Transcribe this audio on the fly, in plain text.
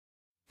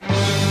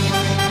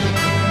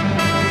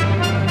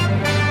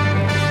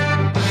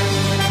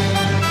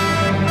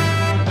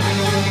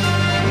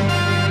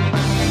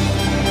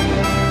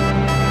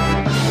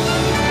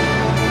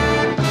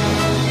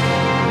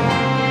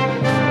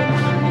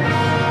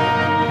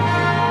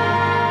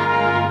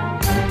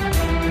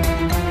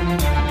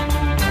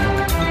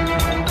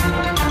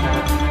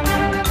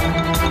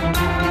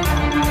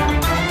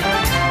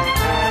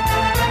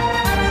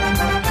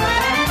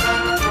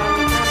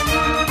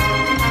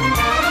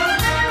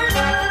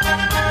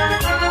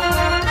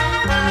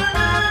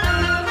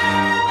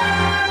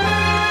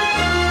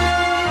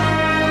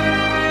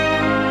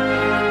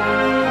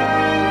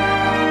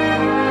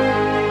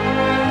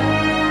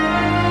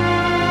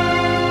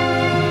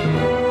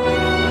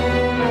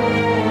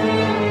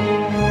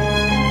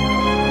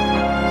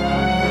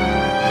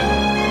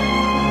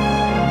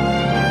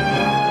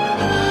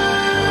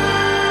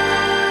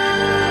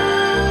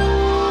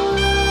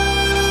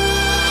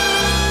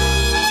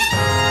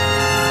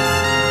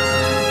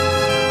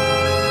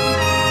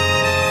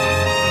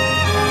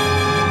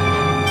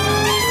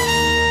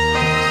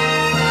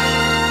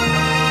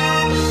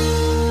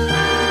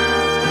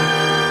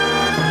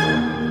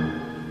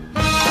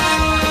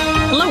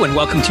and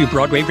welcome to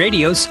Broadway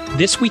Radio's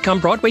This Week on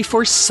Broadway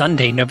for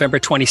Sunday, November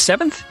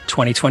 27th,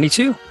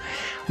 2022.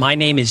 My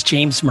name is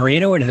James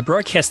Marino, and in the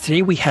broadcast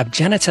today we have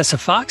Jenna Tessa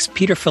Fox,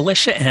 Peter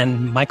Felicia,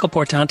 and Michael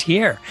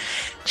Portantiere.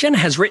 Jenna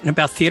has written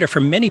about theater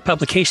for many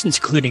publications,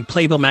 including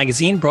Playbill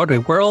Magazine, Broadway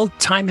World,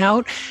 Time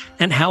Out,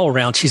 and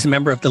HowlRound. She's a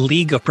member of the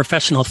League of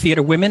Professional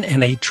Theater Women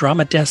and a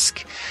drama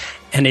desk,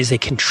 and is a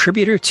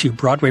contributor to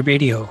Broadway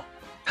Radio.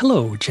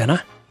 Hello,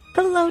 Jenna.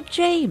 Hello,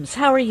 James.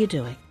 How are you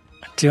doing?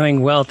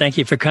 Doing well. Thank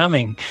you for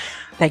coming.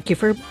 Thank you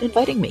for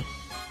inviting me.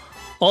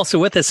 Also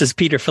with us is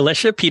Peter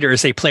Felicia. Peter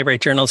is a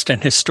playwright, journalist,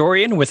 and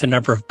historian with a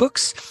number of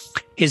books.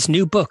 His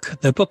new book,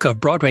 The Book of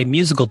Broadway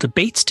Musical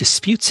Debates,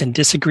 Disputes, and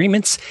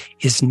Disagreements,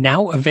 is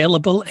now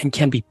available and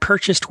can be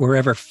purchased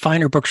wherever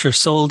finer books are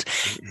sold.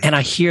 And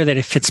I hear that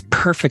it fits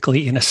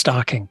perfectly in a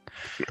stocking.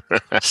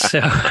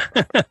 So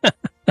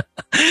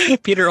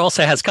Peter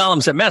also has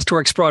columns at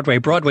Masterworks Broadway,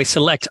 Broadway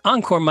Select,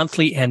 Encore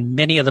Monthly, and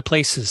many other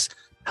places.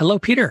 Hello,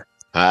 Peter.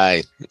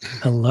 Hi.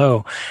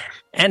 Hello.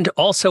 And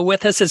also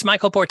with us is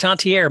Michael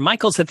Portantiere.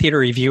 Michael's a theater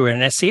reviewer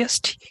and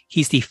essayist.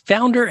 He's the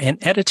founder and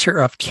editor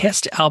of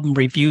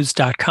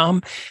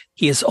castalbumreviews.com.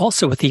 He is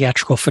also a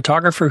theatrical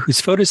photographer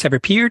whose photos have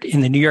appeared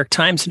in the New York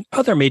Times and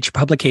other major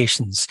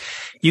publications.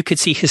 You could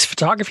see his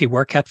photography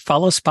work at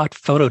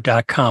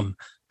followspotphoto.com.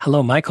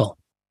 Hello, Michael.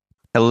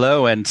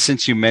 Hello. And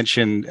since you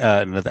mentioned,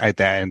 and I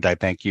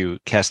thank you,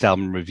 Cast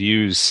Album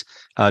Reviews,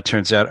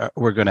 turns out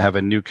we're going to have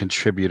a new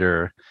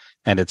contributor,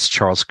 and it's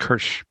Charles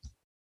Kirsch.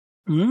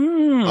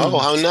 Oh,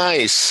 how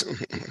nice.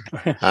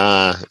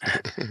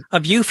 A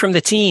view from the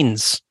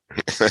teens.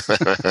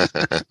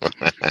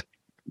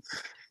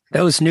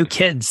 Those new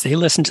kids, they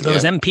listen to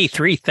those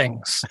MP3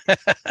 things.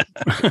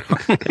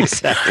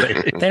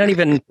 Exactly. They don't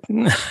even...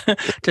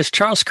 Does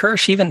Charles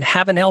Kirsch even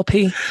have an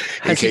LP?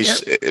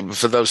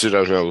 For those who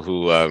don't know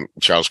who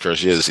Charles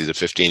Kirsch is, he's a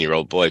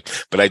 15-year-old boy.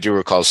 But I do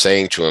recall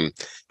saying to him,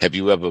 "Have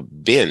you ever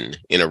been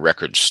in a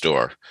record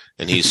store?"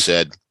 And he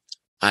said,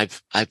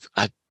 I've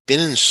been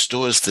in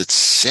stores that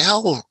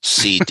sell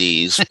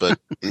CDs, but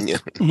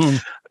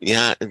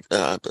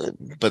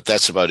but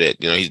that's about it.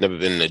 He's never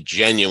been in a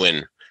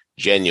genuine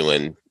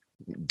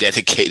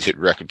dedicated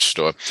record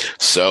store.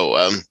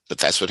 So, but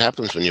that's what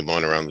happens when you're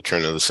born around the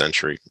turn of the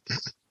century.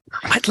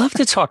 I'd love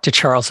to talk to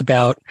Charles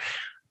about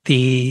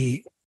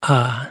the,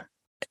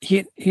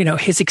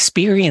 his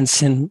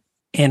experience in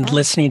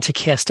listening to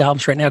cast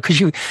albums right now.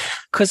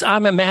 Because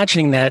I'm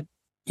imagining that,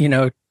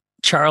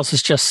 Charles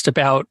is just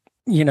about,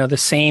 the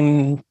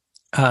same,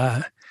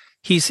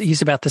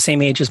 he's about the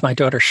same age as my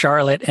daughter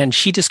Charlotte, and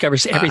she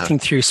discovers everything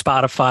through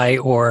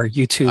Spotify or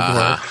YouTube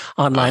or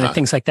online and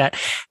things like that.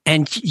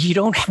 And you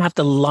don't have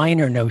the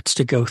liner notes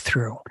to go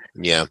through.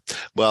 Yeah.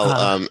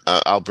 Well,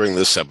 I'll bring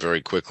this up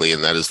very quickly,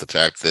 and that is the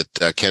fact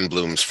that Ken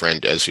Bloom's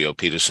friend Ezio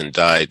Peterson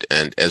died,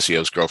 and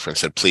Ezio's girlfriend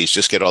said, "Please,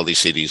 just get all these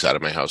CDs out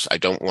of my house. I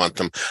don't want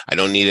them. I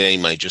don't need any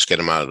money. Just get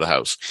them out of the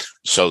house."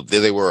 So there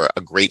they were,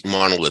 a great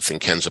monolith in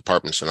Ken's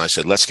apartments, and I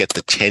said, "Let's get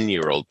the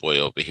 10-year-old boy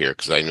over here,"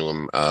 because I knew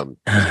him when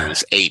he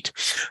was 8.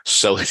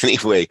 So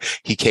anyway,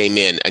 he came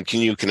in, and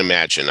you can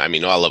imagine, I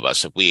mean, all of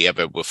us, if we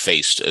ever were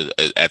faced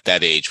at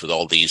that age with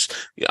all these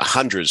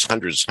hundreds of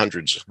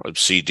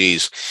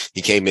CDs,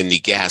 he came in, he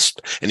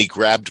gasped, and he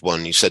grabbed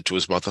one. He said to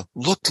his mother,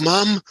 "Look,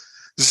 Mom,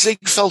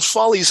 Ziegfeld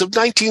Follies of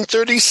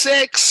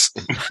 1936.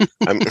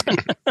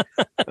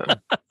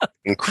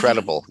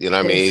 Incredible.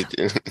 I mean?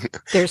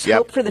 There's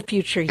hope for the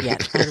future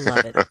yet. I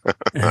love it.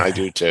 I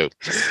do too.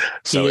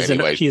 So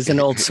anyway. He's an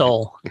old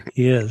soul.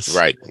 He is.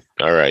 Right.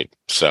 All right.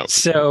 So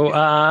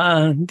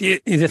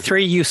the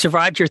three, you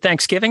survived your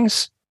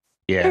Thanksgivings?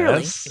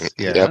 Yes.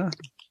 Yeah. Yep.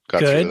 Got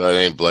through that.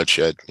 Ain't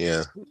bloodshed.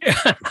 Yeah.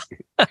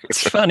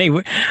 It's funny.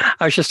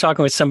 I was just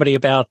talking with somebody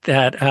about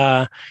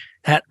that.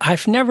 That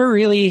I've never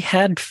really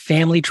had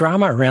family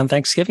drama around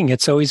Thanksgiving.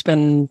 It's always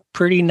been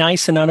pretty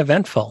nice and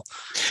uneventful.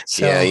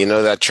 So, yeah,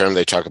 that term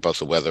they talk about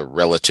the weather,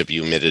 relative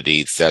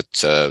humidity.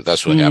 That's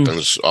what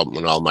happens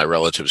when all my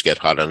relatives get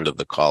hot under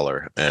the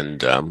collar,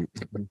 and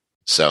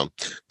so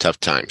tough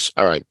times.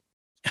 All right.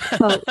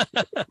 Well,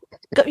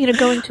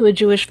 going to a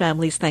Jewish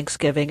family's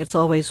Thanksgiving, it's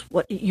always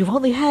what you've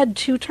only had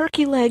 2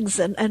 turkey legs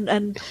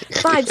and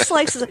 5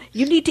 slices.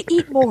 You need to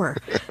eat more.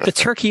 The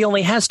turkey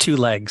only has 2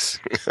 legs.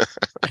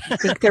 I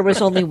think there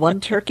was only 1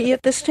 turkey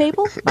at this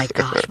table. My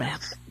gosh, ma'am.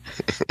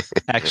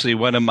 Actually,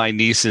 one of my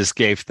nieces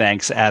gave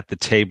thanks at the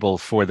table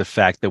for the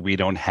fact that we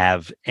don't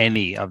have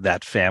any of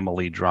that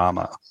family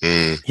drama.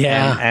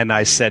 Yeah. And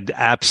I said,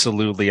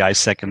 absolutely, I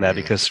second that,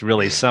 because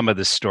really some of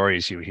the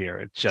stories you hear,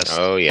 it just...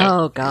 Oh, yeah.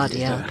 Oh, God,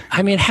 yeah.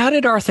 I mean, how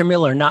did Arthur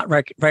Miller not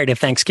write a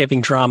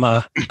Thanksgiving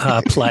drama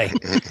play?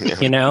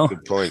 Yeah,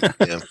 good point.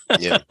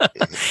 Yeah.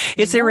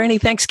 Is there any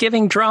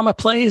Thanksgiving drama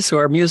plays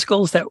or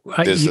musicals that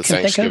There's you a can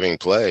Thanksgiving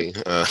play,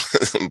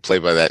 play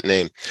by that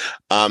name.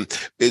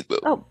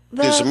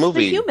 There's a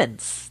movie. The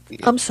Humans.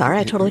 I'm sorry,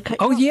 I totally cut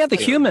you off. Oh, yeah, The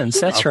Humans.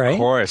 That's right. Of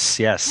course,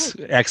 yes.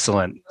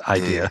 Excellent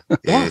idea.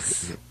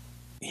 Yes.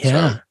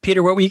 Yeah.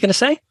 Peter, what were you going to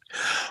say?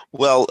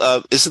 Well,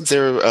 isn't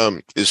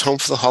there, is Home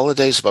for the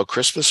Holidays about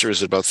Christmas or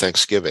is it about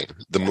Thanksgiving?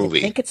 The movie.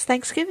 I think it's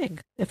Thanksgiving,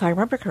 if I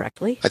remember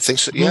correctly. I think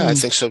so. Yeah, I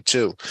think so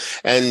too.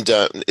 And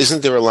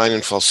isn't there a line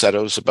in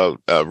Falsettos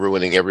about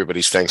ruining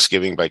everybody's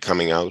Thanksgiving by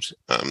coming out?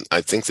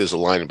 I think there's a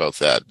line about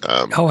that.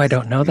 I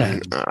don't know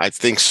that. I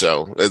think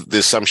so.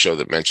 There's some show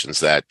that mentions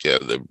that,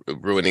 the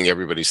ruining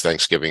everybody's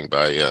Thanksgiving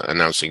by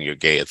announcing you're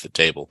gay at the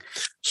table.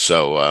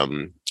 So,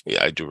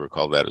 yeah, I do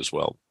recall that as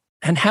well.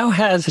 And how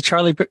has a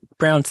Charlie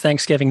Brown's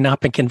Thanksgiving not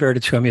been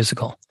converted to a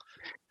musical?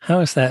 How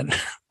is that?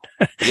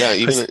 Yeah,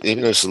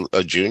 even as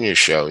a junior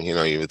show,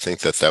 you would think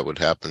that would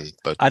happen.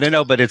 But I don't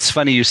know, but it's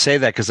funny you say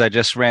that because I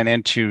just ran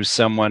into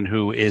someone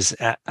who is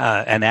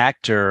an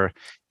actor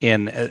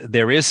in.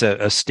 There is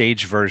a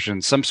stage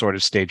version, some sort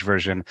of stage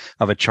version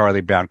of a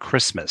Charlie Brown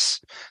Christmas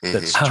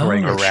that's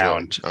touring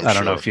around. Sure. I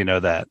don't know if you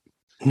know that.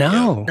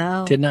 No,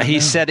 did not. He know.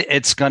 said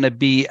it's going to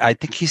be. I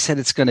think he said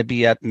it's going to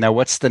be at. Now,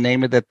 what's the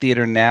name of that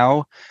theater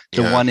now?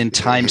 The one in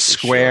Times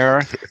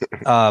Square.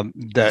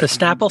 The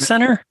Snapple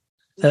Center.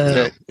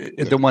 The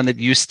one that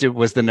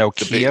was the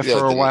Nokia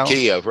for a while.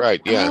 Nokia,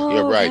 right? Yeah,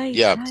 you're right. Right,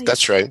 Yeah, right.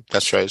 that's right.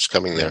 That's right. It's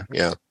coming there.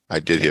 Yeah, I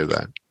did hear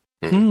that.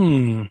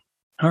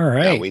 All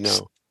right. Yeah, we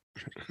know.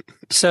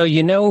 So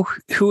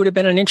who would have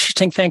been an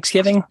interesting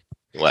Thanksgiving?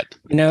 What?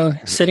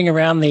 Sitting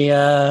around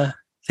the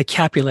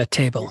Capulet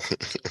table.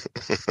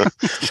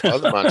 Or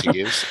the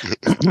Montagues.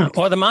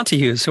 Or the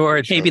Montagues,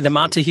 or maybe the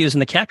Montagues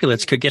and the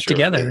Capulets could get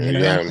together,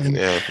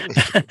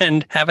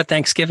 and have a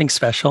Thanksgiving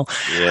special.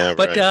 Yeah,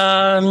 but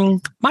right.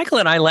 Michael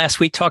and I last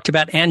week talked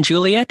about Anne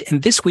Juliet,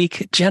 and this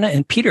week Jenna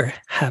and Peter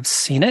have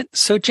seen it.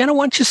 So Jenna,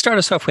 why don't you start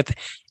us off with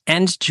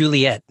Anne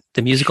Juliet,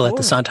 the musical at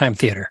the Sondheim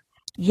Theater?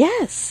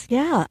 Yes,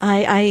 yeah.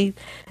 I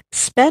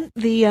spent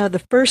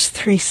the first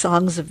 3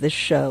 songs of this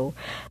show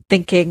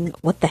thinking,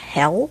 what the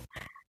hell?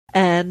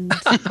 And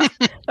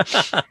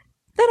then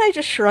I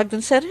just shrugged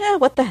and said,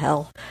 what the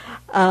hell?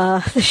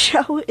 The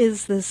show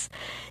is this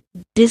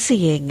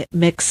dizzying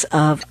mix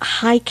of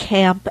high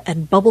camp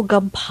and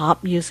bubblegum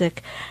pop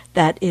music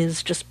that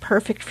is just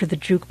perfect for the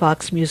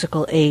jukebox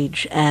musical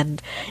age.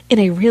 And in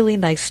a really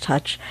nice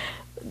touch,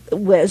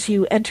 as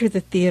you enter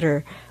the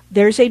theater,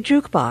 there's a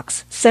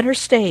jukebox, center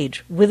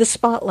stage, with a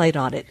spotlight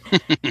on it.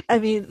 I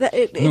mean,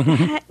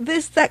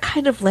 that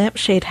kind of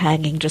lampshade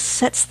hanging just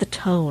sets the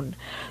tone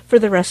for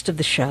the rest of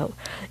the show.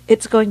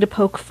 It's going to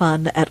poke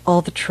fun at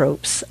all the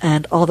tropes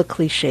and all the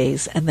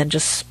cliches and then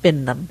just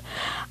spin them.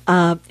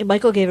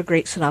 Michael gave a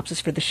great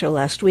synopsis for the show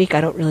last week.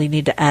 I don't really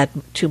need to add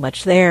too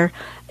much there.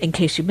 In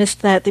case you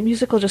missed that, the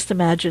musical just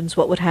imagines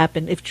what would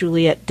happen if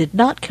Juliet did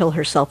not kill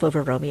herself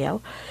over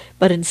Romeo,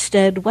 but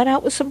instead went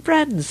out with some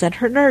friends and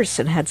her nurse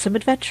and had some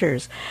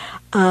adventures.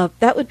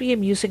 That would be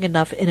amusing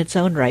enough in its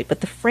own right,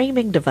 but the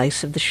framing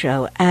device of the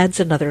show adds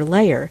another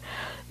layer,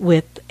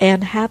 with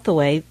Anne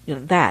Hathaway,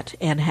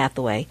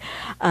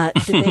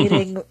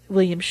 debating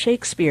William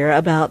Shakespeare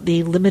about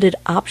the limited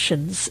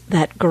options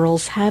that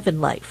girls have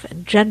in life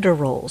and gender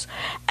roles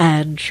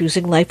and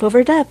choosing life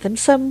over death and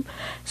some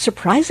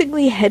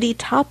surprisingly heady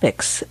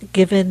topics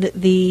given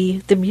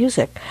the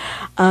music.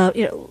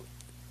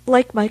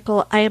 Like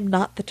Michael, I am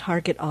not the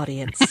target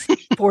audience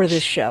for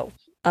this show.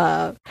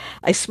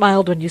 I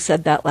smiled when you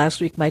said that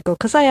last week, Michael,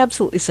 because I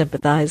absolutely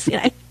sympathize.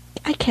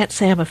 I can't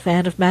say I'm a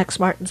fan of Max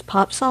Martin's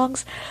pop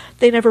songs.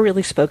 They never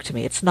really spoke to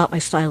me. It's not my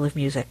style of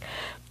music.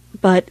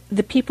 But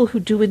the people who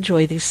do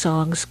enjoy these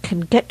songs can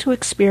get to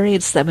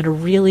experience them in a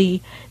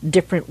really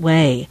different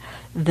way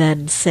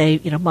than, say,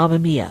 Mamma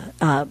Mia.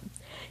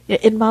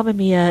 In Mamma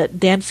Mia,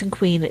 Dancing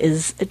Queen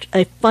is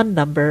a fun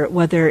number,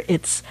 whether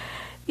it's,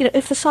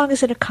 if the song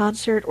is in a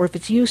concert or if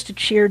it's used to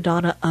cheer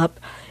Donna up.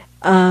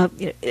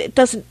 It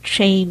doesn't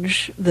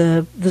change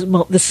the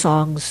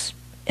song's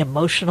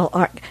emotional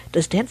arc.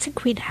 Does Dancing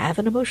Queen have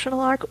an emotional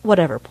arc?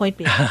 Whatever, point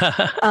being.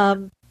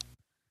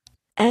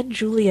 And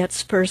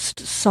Juliet's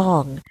first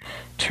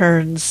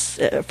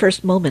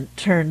moment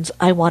turns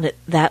I Want It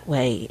That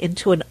Way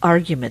into an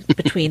argument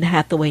between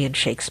Hathaway and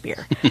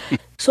Shakespeare.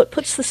 So it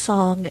puts the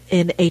song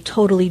in a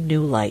totally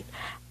new light.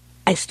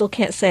 I still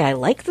can't say I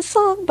like the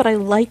song, but I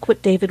like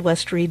what David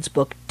West Reed's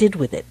book did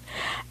with it.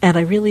 And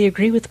I really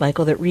agree with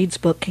Michael that Reed's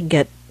book can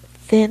get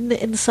thin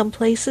in some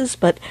places,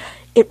 but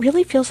it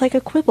really feels like a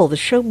quibble. The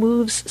show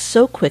moves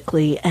so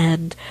quickly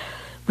and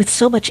with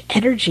so much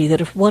energy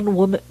that if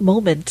one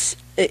moment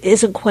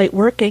isn't quite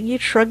working,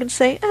 you'd shrug and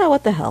say,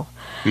 what the hell?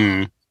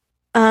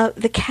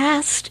 The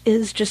cast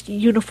is just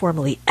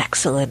uniformly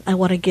excellent. I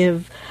want to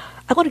give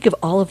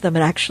all of them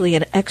an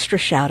extra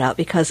shout out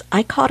because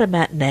I caught a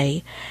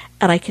matinee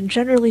and I can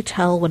generally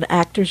tell when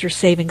actors are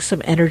saving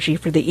some energy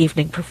for the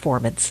evening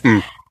performance.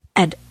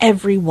 And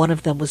every one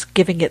of them was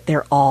giving it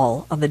their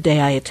all on the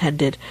day I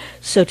attended.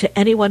 So to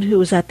anyone who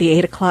was at the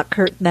 8 o'clock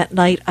curtain that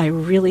night, I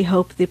really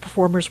hope the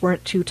performers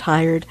weren't too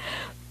tired.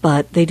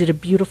 but they did a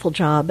beautiful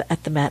job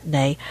at the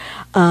matinee.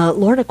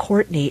 Lorna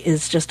Courtney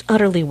is just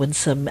utterly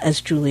winsome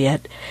as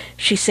Juliet.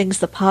 She sings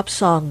the pop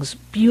songs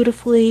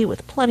beautifully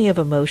with plenty of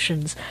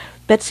emotions.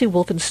 Betsy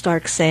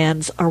Wolfenstark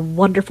Sands are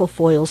wonderful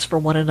foils for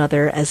one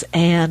another as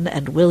Anne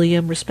and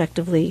William,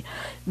 respectively.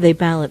 They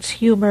balance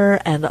humor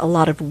and a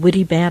lot of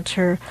witty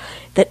banter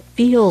that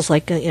feels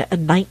like a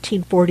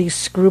 1940s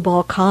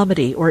screwball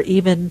comedy or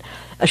even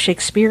a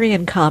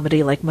Shakespearean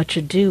comedy like Much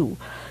Ado,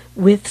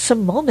 with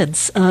some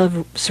moments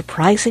of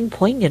surprising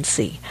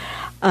poignancy.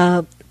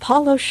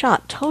 Paulo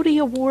Schott, Tony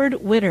Award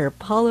winner,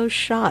 Paulo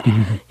Schott.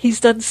 He's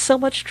done so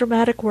much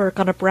dramatic work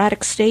on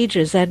operatic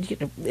stages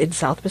and in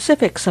South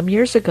Pacific some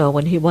years ago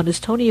when he won his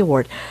Tony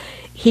Award.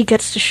 He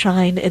gets to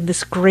shine in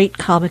this great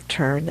comic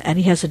turn, and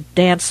he has a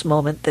dance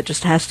moment that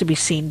just has to be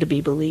seen to be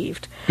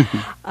believed.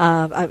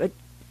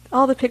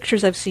 All the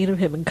pictures I've seen of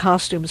him in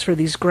costumes for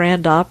these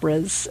grand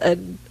operas,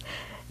 and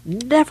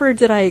never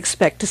did I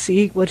expect to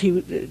see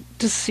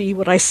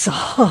what I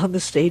saw on the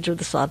stage of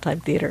the Sondheim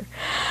Theater.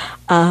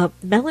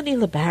 Melanie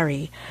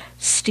LeBarry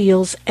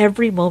steals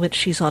every moment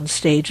she's on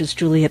stage as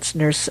Juliet's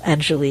nurse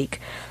Angelique,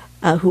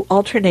 who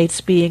alternates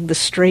being the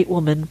straight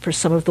woman for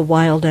some of the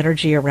wild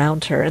energy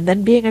around her, and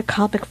then being a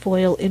comic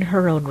foil in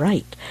her own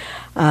right.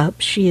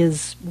 She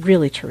is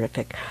really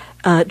terrific.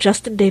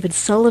 Justin David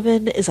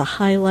Sullivan is a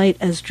highlight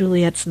as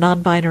Juliet's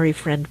non-binary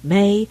friend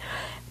May.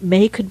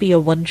 May could be a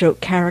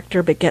one-joke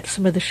character, but get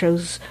some of the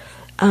show's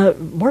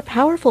more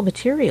powerful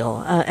material.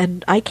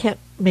 And I can't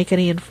make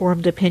any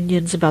informed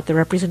opinions about the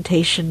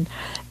representation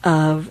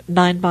of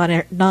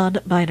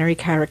non-binary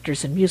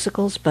characters in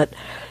musicals, but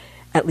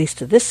at least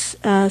to this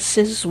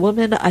cis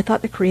woman, I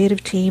thought the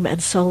creative team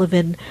and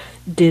Sullivan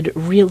did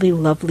really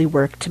lovely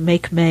work to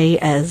make May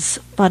as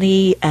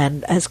funny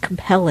and as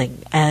compelling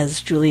as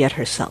Juliet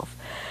herself.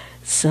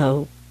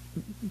 So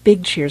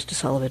big cheers to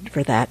Sullivan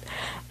for that.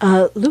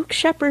 Luke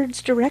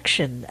Shepard's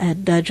direction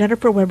and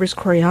Jennifer Weber's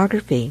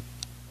choreography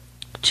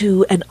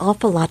do an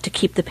awful lot to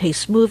keep the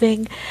pace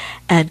moving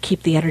and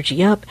keep the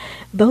energy up.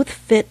 Both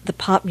fit the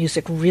pop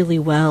music really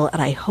well,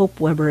 and I hope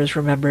Weber is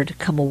remembered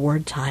come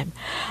award time.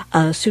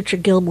 Sutra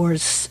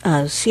Gilmore's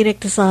scenic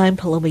design,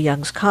 Paloma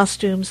Young's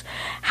costumes,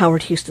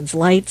 Howard Huston's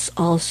lights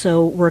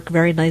also work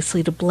very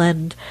nicely to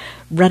blend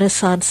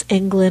Renaissance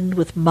England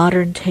with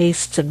modern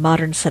tastes and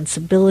modern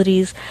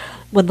sensibilities.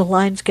 When the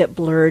lines get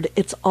blurred,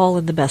 it's all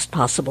in the best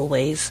possible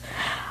ways.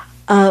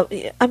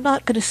 I'm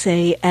not going to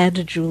say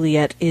And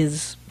Juliet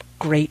is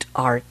great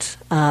art.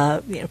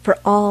 For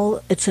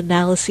all its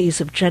analyses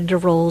of gender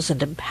roles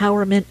and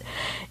empowerment,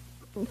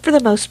 for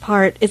the most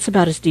part, it's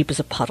about as deep as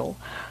a puddle.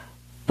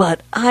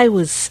 But I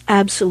was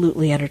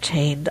absolutely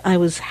entertained. I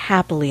was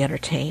happily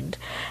entertained.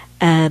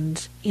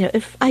 And,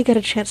 if I get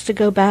a chance to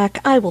go back,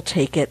 I will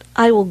take it.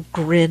 I will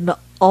grin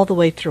all the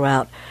way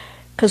throughout,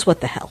 because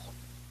what the hell?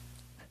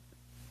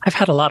 I've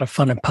had a lot of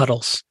fun in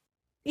puddles.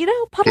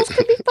 Puddles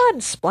can be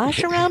fun.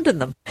 Splash around in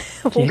them.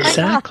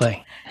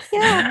 Exactly.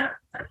 Yeah.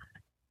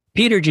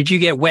 Peter, did you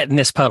get wet in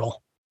this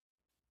puddle?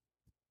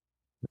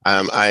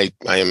 I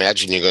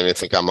imagine you're going to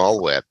think I'm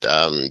all wet.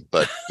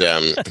 But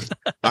all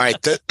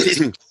right,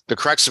 the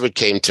crux of it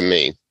came to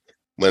me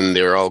when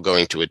they're all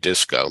going to a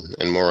disco,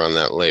 and more on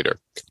that later.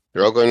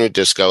 They're all going to a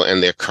disco,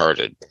 and they're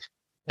carded.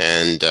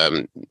 And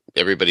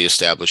everybody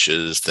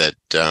establishes that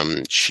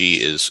she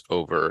is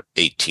over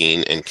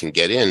 18 and can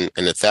get in.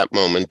 And at that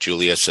moment,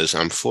 Juliet says,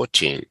 I'm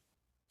 14.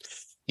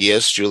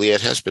 Yes,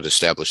 Juliet has been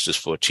established as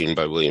 14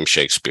 by William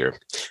Shakespeare.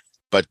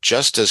 But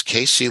just as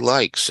Casey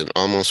Likes and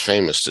Almost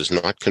Famous does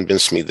not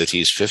convince me that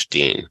he's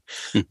 15,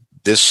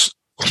 this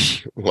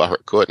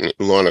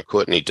Lorna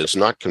Courtney does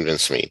not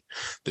convince me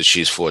that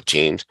she's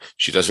 14.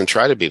 She doesn't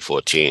try to be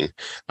 14.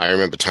 I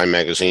remember Time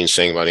Magazine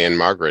saying about Anne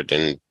Margaret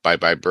and Bye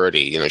Bye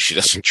Birdie, she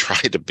doesn't try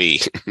to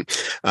be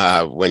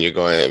when you're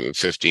going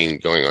 15,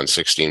 going on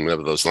 16,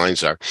 whatever those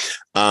lines are.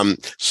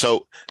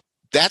 So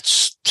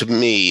that's, to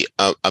me,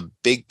 a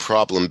big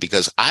problem,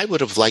 because I would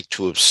have liked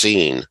to have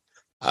seen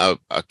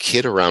a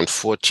kid around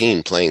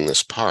 14 playing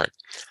this part.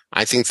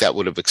 I think that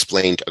would have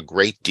explained a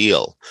great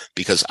deal,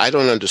 because I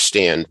don't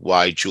understand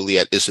why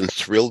Juliet isn't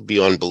thrilled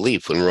beyond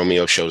belief when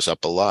Romeo shows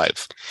up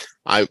alive.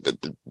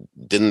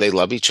 Didn't they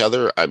love each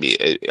other? I mean,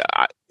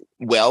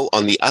 well,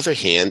 on the other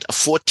hand, a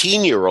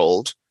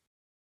 14-year-old,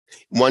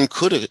 one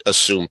could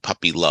assume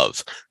puppy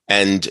love.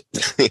 And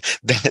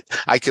that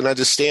I can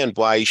understand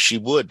why she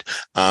would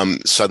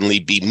suddenly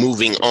be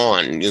moving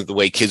on, the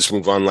way kids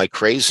move on like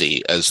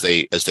crazy as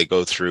they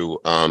go through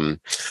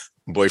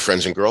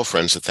boyfriends and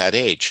girlfriends at that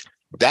age.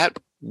 That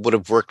would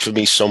have worked for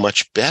me so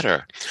much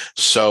better.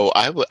 So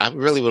I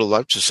really would have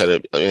loved to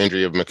set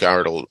Andrea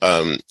McArdle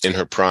in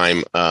her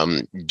prime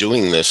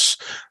doing this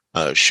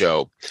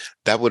show.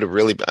 That would have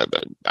really,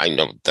 I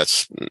know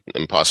that's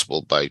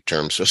impossible by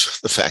terms of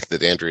the fact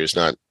that Andrea is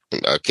not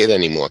a kid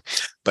anymore,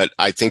 but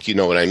I think you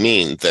know what I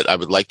mean, that I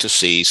would like to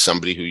see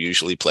somebody who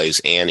usually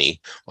plays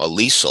Annie or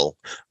Liesel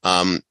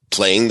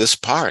playing this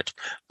part,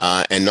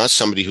 and not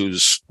somebody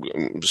who's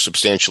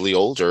substantially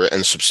older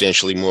and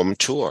substantially more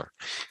mature.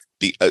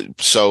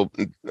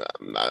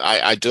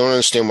 I don't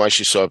understand why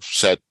she's so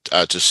upset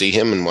to see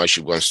him and why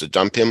she wants to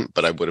dump him,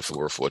 but I would if it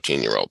were a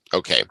 14-year-old.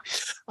 Okay.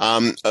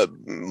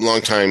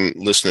 Longtime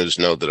listeners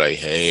know that I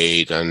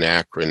hate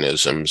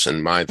anachronisms,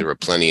 and there are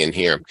plenty in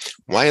here.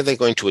 Why are they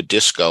going to a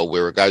disco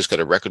where a guy's got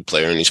a record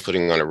player and he's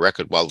putting on a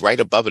record while right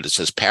above it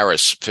says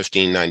Paris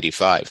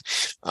 1595?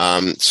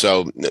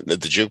 So the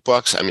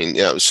jukebox, I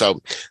mean,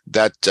 so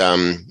that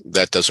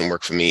doesn't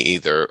work for me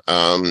either.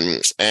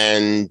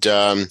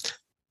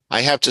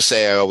 I have to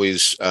say, I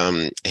always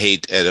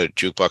hate at a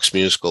jukebox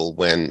musical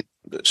when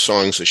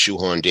songs are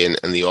shoehorned in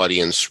and the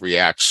audience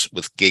reacts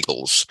with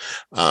giggles.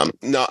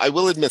 Now, I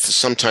will admit that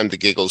sometimes the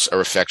giggles are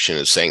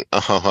affectionate, saying,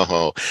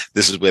 oh,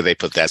 this is where they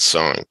put that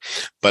song.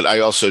 But I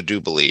also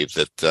do believe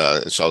that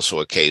it's also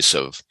a case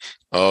of,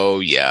 oh,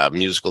 yeah,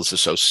 musicals are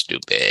so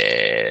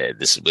stupid.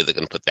 This is where they're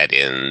going to put that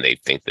in. They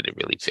think that it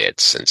really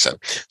fits. And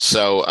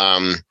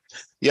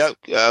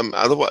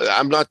otherwise,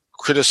 I'm not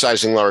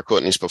criticizing Laura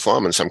Courtney's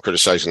performance. I'm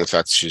criticizing the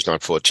fact that she's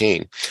not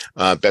 14.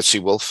 Betsy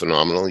Wolfe,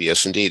 phenomenal.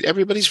 Yes, indeed.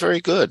 Everybody's very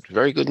good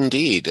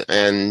indeed.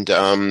 And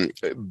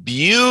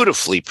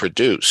beautifully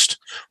produced,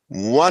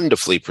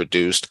 wonderfully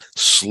produced,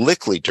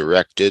 slickly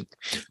directed,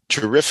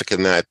 terrific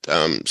in that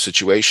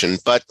situation.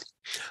 But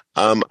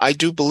I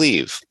do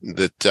believe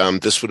that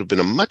this would have been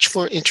a much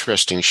more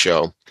interesting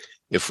show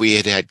if we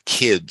had had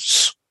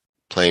kids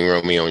playing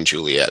Romeo and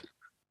Juliet.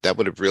 That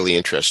would have really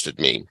interested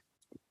me.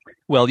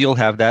 Well, you'll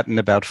have that in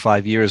about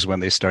 5 years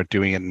when they start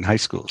doing it in high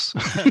schools.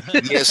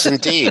 Yes,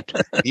 indeed.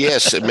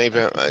 Yes, it may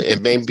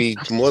be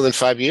more than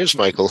 5 years,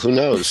 Michael. Who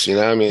knows?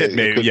 I mean,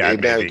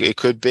 it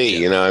could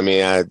be.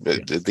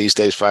 These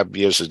days 5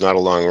 years is not a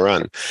long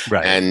run,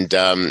 right? And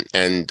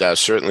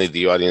certainly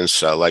the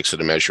audience likes it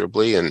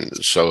immeasurably, and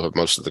so have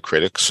most of the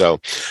critics.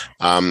 So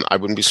I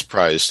wouldn't be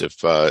surprised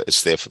if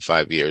it's there for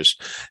 5 years.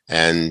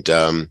 And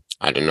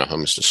I don't know how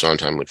Mr.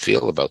 Sondheim would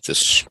feel about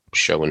this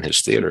show in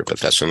his theater,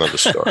 but that's another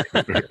story.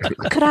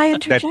 Could I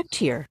interject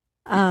here?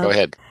 Go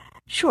ahead.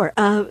 Sure.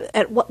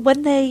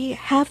 When they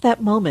have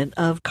that moment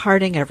of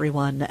carding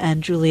everyone,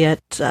 and Juliet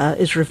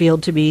is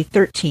revealed to be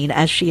 13,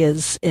 as she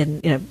is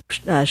in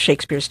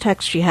Shakespeare's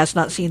text, she has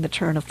not seen the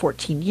turn of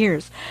 14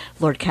 years.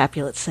 Lord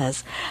Capulet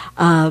says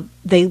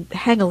they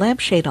hang a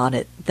lampshade on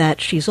it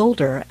that she's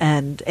older,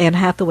 and Anne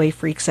Hathaway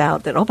freaks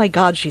out that, oh my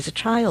God, she's a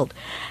child,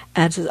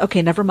 and says,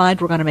 okay, never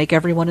mind, we're going to make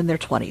everyone in their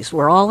 20s.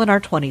 We're all in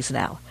our 20s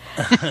now.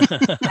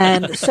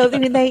 And so, I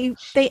mean, they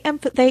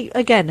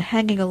again,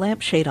 hanging a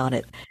lampshade on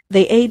it,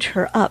 they age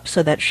her up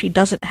so that she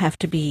doesn't have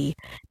to be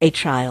a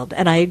child.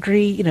 And I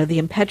agree, the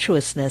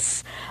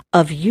impetuousness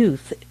of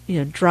youth,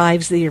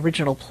 drives the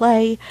original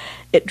play.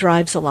 It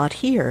drives a lot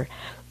here.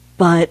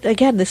 But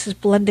again, this is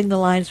blending the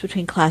lines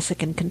between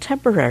classic and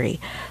contemporary,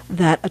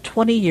 that a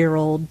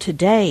 20-year-old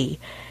today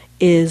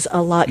is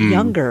a lot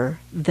younger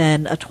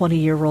than a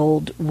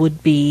 20-year-old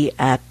would be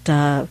at,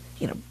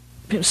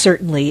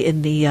 certainly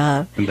in the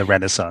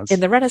Renaissance. In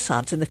the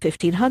Renaissance, in the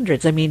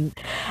 1500s. I mean,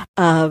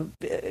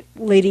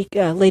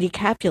 Lady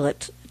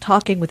Capulet,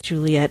 talking with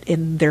Juliet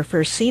in their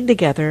first scene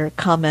together,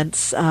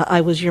 comments,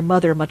 I was your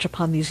mother much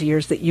upon these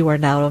years that you are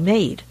now a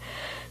maid.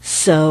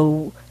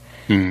 So,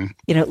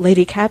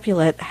 Lady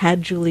Capulet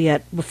had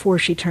Juliet before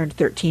she turned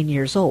 13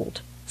 years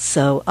old.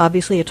 So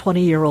obviously a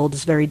 20-year-old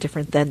is very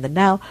different then than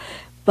now.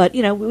 But,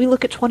 we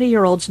look at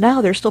 20-year-olds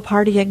now, they're still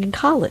partying in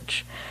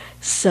college.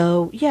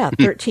 So,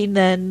 13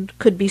 then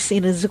could be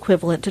seen as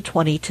equivalent to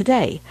 20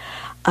 today.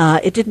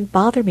 It didn't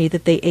bother me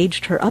that they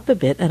aged her up a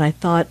bit, and I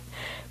thought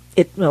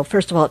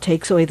first of all, it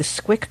takes away the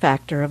squick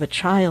factor of a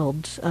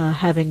child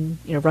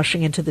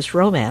rushing into this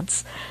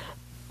romance,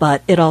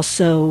 but it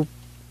also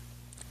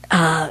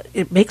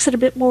it makes it a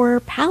bit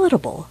more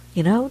palatable,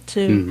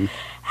 to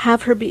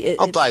have her be.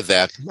 I'll buy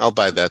that.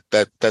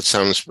 That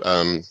sounds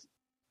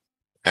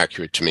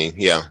accurate to me.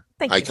 Yeah,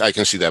 I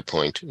can see that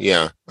point.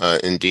 Yeah,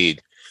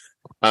 indeed.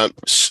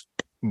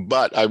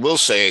 But I will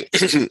say,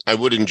 I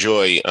would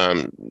enjoy,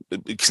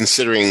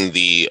 considering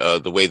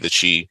the way that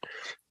she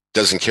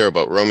doesn't care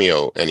about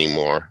Romeo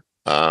anymore.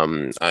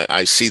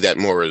 I see that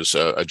more as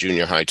a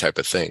junior high type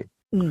of thing.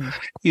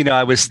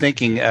 I was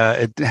thinking,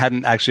 it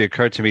hadn't actually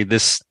occurred to me,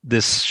 this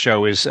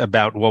show is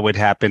about what would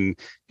happen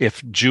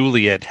if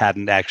Juliet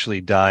hadn't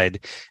actually died.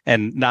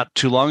 And not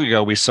too long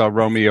ago, we saw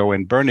Romeo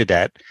and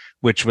Bernadette,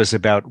 which was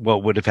about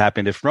what would have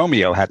happened if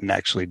Romeo hadn't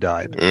actually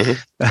died.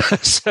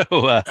 So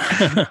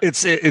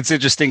it's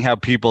interesting how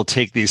people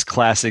take these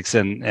classics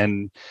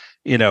and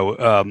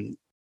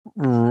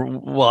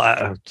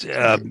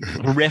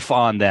riff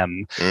on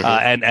them.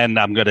 And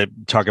I'm going to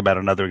talk about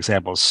another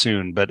example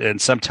soon, and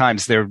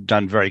sometimes they're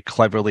done very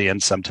cleverly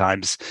and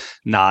sometimes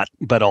not,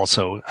 but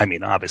also, I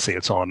mean, obviously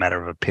it's all a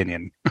matter of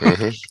opinion.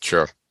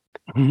 Sure.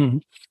 All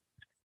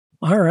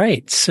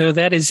right. So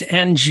that is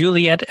Anne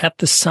Juliet at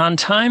the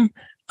Sondheim.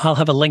 I'll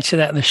have a link to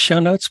that in the show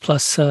notes.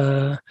 Plus,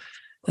 as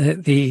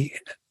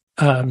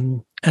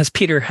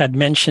Peter had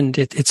mentioned,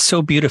 it's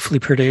so beautifully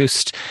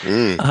produced,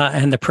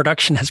 and the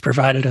production has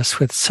provided us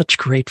with such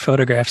great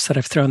photographs that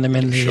I've thrown them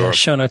in the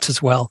show notes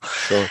as well.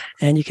 Sure.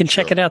 And you can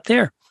check it out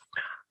there.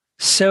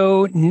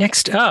 So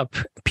next up,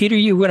 Peter,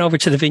 you went over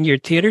to the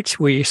Vineyard Theater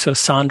where you saw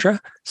Sandra.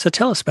 So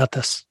tell us about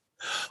this.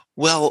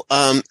 Well,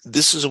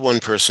 this is a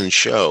one-person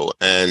show,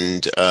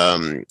 and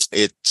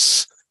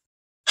it's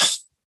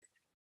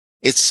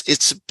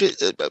a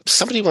bit.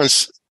 Somebody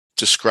once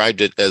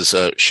described it as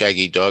a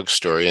shaggy dog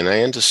story, and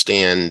I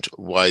understand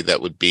why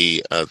that would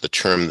be the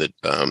term that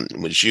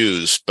was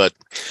used. But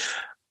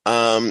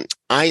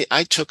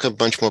I took a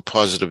much more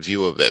positive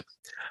view of it.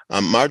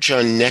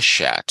 Marjan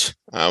Neshat,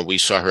 we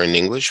saw her in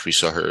English. We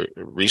saw her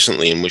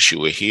recently in Wish You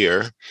Were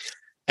Here.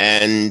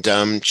 And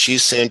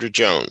she's Sandra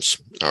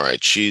Jones. All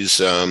right.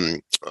 She's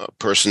a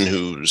person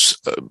who's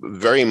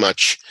very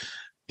much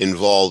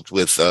involved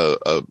with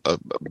a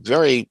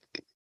very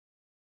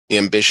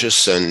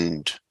ambitious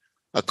and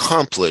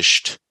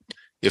accomplished,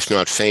 if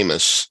not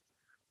famous,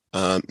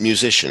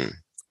 musician.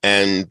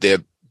 And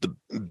they're the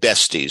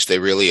besties. They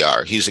really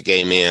are. He's a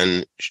gay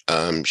man.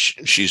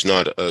 She's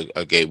not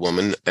a gay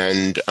woman.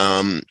 And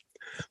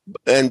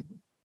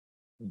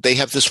they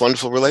have this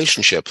wonderful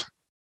relationship.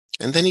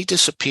 And then he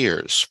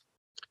disappears,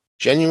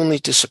 genuinely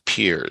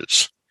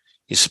disappears.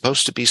 He's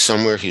supposed to be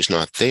somewhere. He's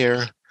not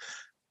there.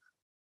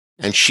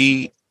 And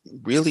she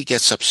really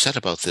gets upset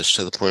about this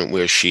to the point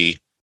where she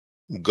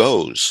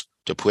goes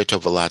to Puerto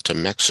Vallarta,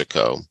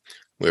 Mexico,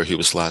 where he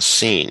was last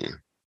seen.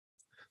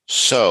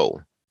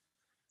 So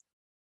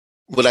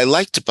what I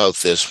liked about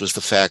this was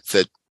the fact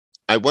that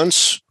I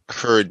once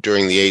heard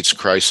during the AIDS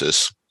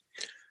crisis,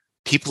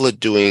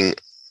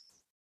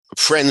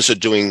 friends are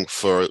doing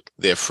for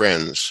their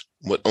friends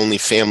what only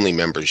family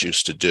members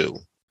used to do.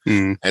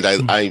 Mm. And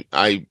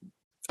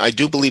I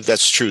do believe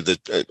that's true,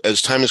 that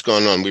as time has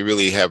gone on, we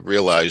really have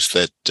realized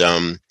that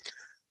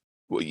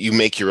you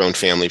make your own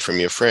family from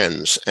your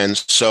friends. And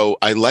so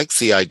I like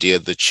the idea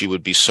that she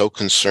would be so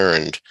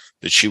concerned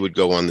that she would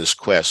go on this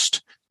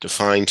quest to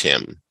find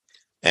him.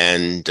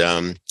 And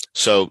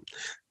so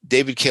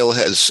David Cale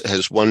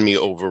has won me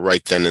over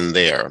right then and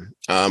there.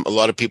 A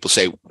lot of people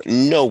say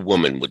no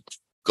woman would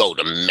go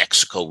to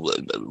Mexico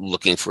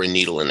looking for a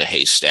needle in a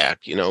haystack,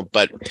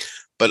 but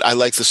I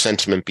like the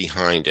sentiment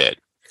behind it.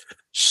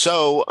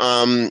 So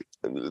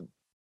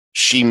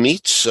she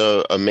meets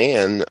a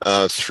man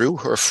through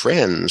her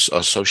friends,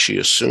 or so she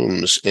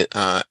assumes,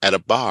 at a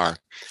bar,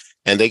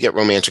 and they get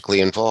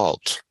romantically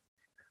involved.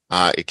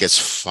 It gets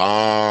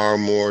far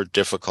more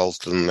difficult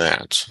than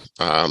that.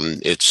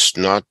 It's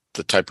not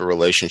the type of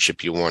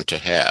relationship you want to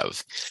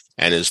have.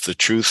 And as the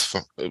truth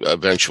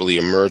eventually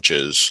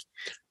emerges,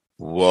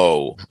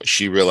 whoa,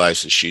 she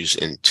realizes she's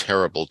in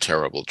terrible,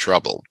 terrible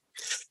trouble.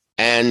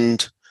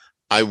 And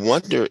I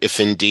wonder if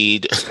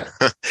indeed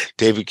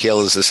David Cale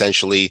is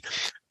essentially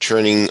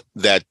turning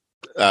that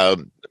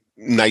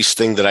nice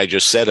thing that I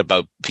just said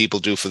about people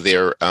do for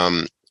their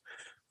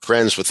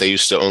friends what they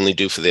used to only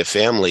do for their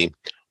family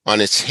on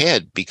its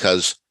head,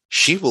 because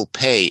she will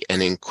pay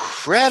an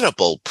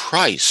incredible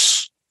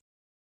price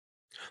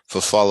for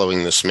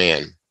following this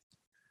man,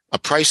 a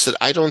price that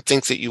I don't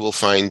think that you will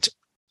find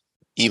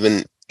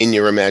even in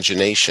your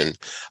imagination.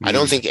 Mm-hmm. I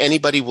don't think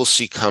anybody will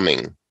see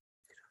coming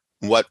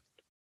what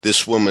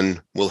this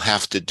woman will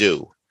have to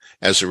do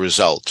as a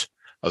result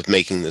of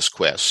making this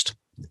quest.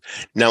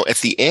 Now, at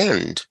the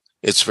end,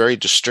 it's very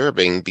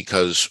disturbing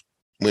because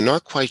we're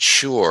not quite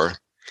sure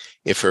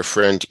if her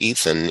friend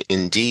Ethan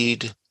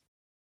indeed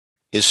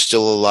is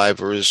still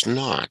alive or is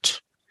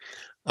not.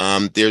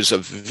 There's a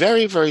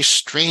very, very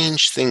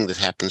strange thing that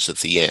happens at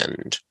the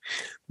end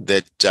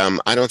that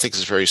I don't think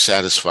is very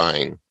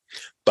satisfying.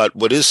 But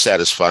what is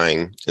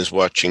satisfying is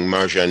watching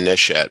Marjan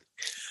Neshat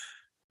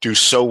do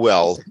so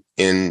well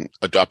in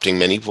adopting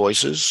many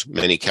voices,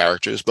 many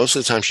characters. Most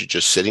of the time, she's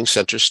just sitting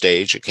center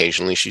stage.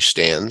 Occasionally, she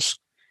stands.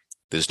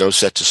 There's no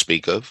set to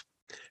speak of.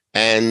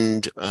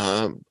 And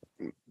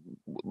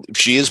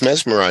she is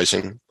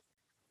mesmerizing,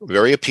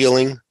 very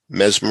appealing,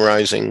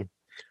 mesmerizing,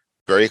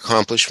 very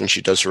accomplished when she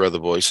does her other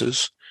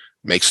voices,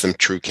 makes them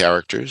true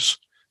characters.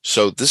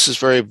 So this is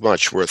very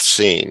much worth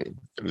seeing,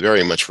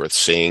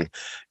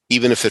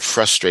 even if it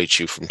frustrates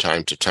you from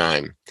time to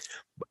time.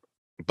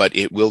 But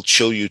it will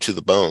chill you to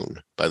the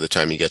bone by the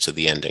time you get to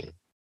the ending.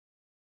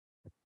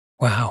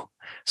 Wow.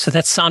 So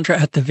that's Sandra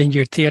at the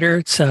Vineyard Theater.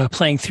 It's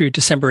playing through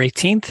December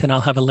 18th, and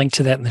I'll have a link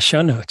to that in the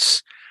show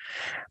notes.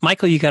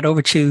 Michael, you got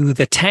over to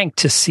the Tank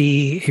to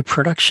see a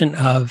production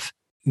of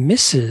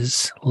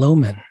Mrs.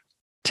 Lohman.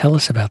 Tell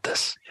us about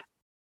this.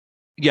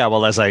 Yeah,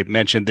 well, as I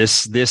mentioned,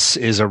 this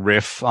is a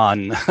riff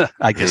on,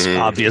 I guess,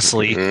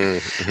 obviously,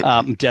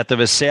 Death of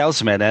a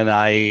Salesman. And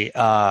I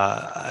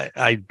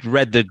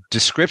read the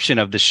description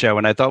of the show,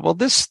 and I thought, well,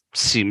 this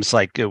seems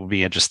like it would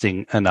be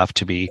interesting enough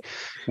to be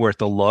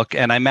worth a look.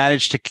 And I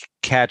managed to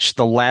catch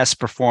the last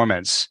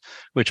performance,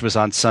 which was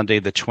on Sunday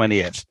the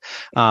 20th.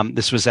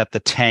 This was at the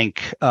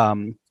Tank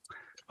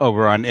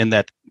over in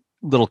that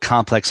little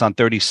complex on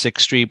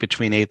 36th Street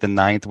between 8th and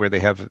 9th, where they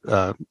have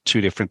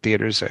two different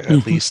theaters,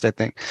 at least, I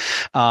think.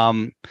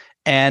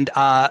 And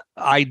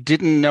I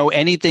didn't know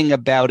anything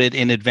about it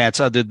in advance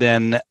other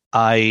than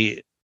I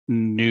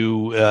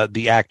knew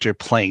the actor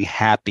playing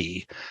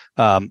Happy.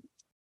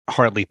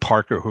 Hartley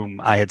Parker, whom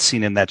I had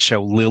seen in that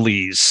show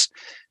Lilies,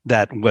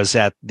 that was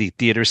at the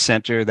theater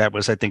center. That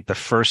was, I think,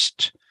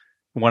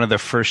 one of the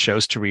first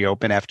shows to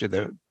reopen after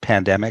the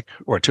pandemic,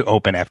 or to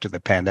open after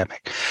the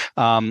pandemic.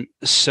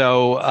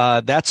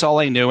 So that's all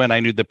I knew, and I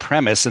knew the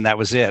premise, and that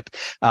was it.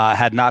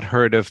 Had not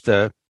heard of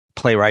the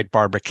playwright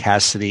Barbara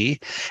Cassidy,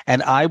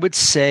 and I would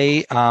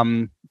say,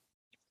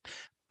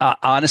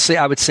 honestly,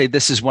 I would say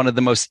this is one of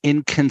the most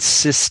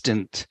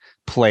inconsistent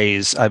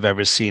plays I've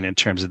ever seen in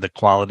terms of the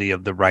quality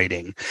of the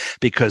writing,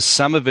 because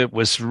some of it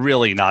was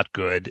really not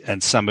good,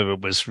 and some of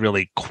it was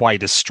really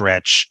quite a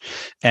stretch,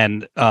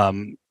 and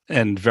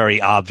very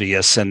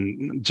obvious,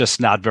 and just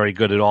not very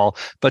good at all.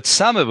 But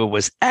some of it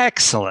was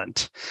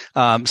excellent.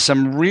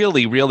 Some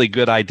really, really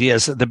good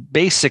ideas. The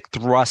basic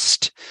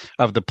thrust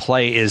of the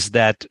play is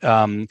that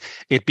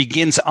it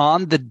begins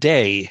on the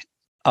day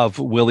of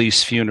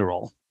Willie's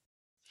funeral.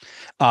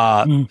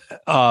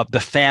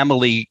 The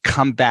family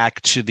come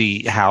back to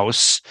the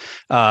house,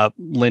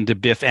 Linda,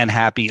 Biff, and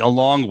Happy,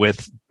 along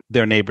with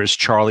their neighbors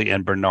Charlie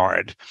and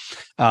Bernard.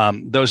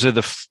 Those are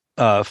the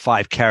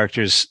five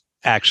characters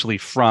actually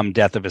from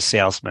Death of a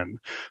Salesman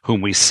whom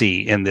we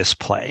see in this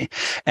play.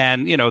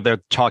 And,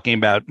 they're talking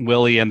about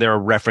Willie, and there are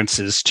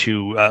references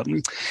to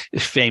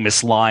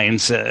famous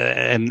lines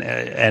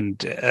and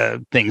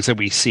things that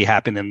we see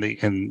happen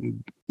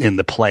in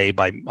the play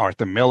by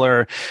Arthur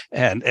Miller,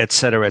 and et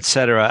cetera, et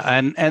cetera.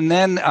 And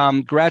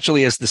then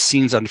gradually, as the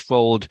scenes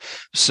unfold,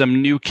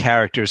 some new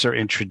characters are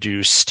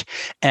introduced.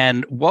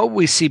 And what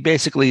we see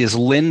basically is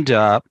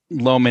Linda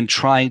Lohman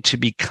trying to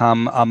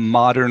become a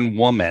modern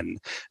woman,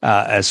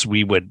 as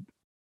we would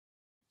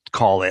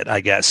call it, I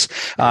guess.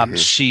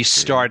 She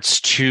starts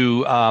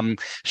to,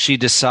 she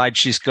decides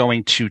she's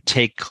going to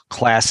take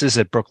classes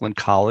at Brooklyn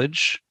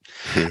College.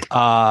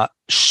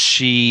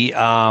 She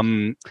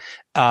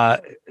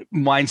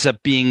winds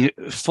up being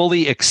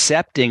fully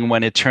accepting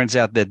when it turns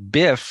out that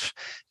Biff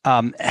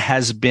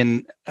has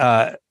been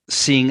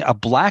seeing a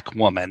black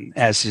woman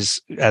as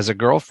a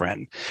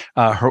girlfriend,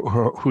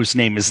 whose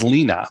name is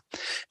Lena,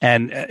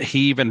 and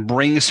he even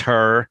brings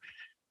her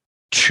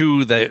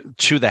to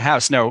the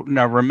house. Now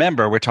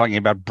remember, we're talking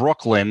about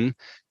Brooklyn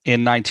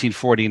in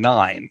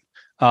 1949.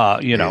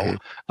 And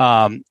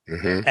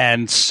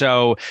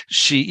so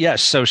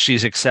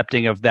she's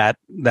accepting of that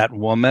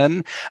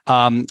woman.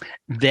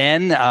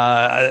 Then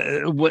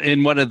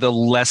in one of the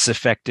less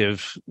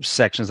effective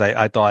sections,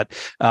 I thought,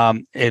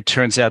 it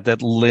turns out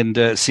that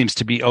Linda seems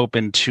to be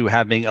open to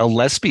having a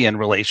lesbian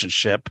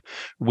relationship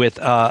with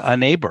a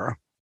neighbor.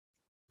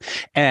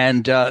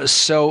 And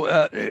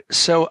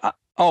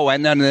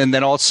and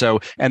then also,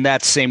 and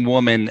that same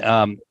woman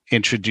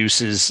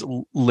introduces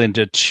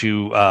Linda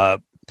to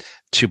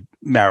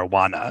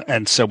marijuana,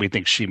 and so we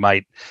think she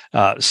might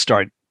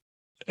start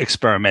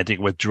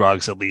experimenting with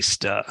drugs, at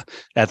least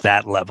at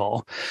that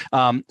level.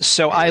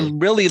 So I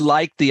really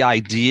like the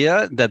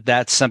idea that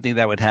that's something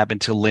that would happen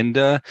to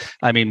Linda.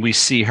 I mean, we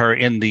see her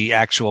in the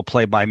actual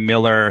play by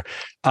Miller.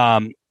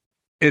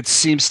 It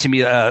seems to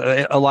me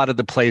a lot of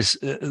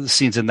the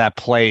scenes in that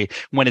play,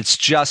 when it's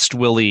just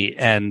Willie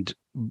and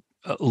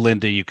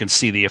Linda, you can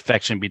see the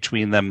affection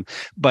between them,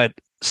 but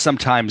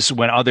sometimes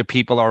when other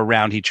people are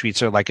around, he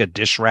treats her like a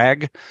dish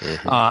rag.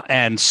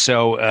 And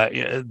so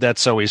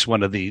that's always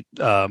one of the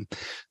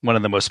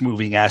most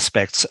moving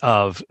aspects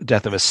of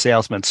Death of a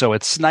Salesman. So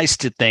it's nice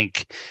to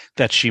think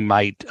that she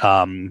might,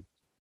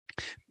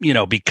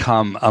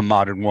 become a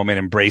modern woman,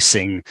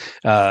 embracing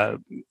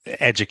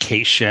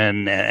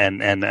education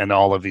and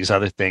all of these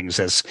other things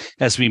as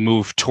we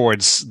move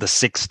towards the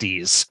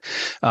 60s.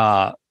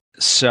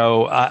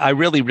 So I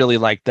really, really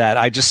like that.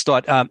 I just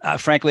thought,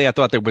 frankly, I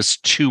thought there was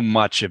too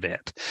much of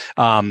it.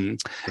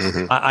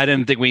 I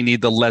didn't think we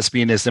need the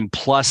lesbianism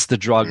plus the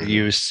drug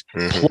use,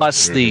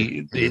 plus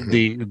the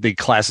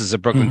classes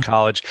at Brooklyn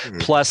College,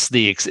 plus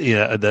the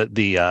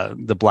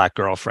black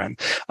girlfriend.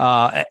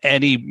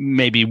 Any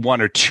maybe one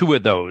or two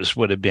of those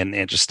would have been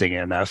interesting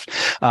enough.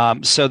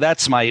 So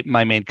that's my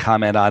main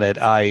comment on it.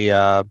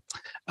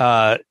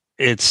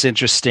 It's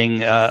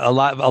interesting. A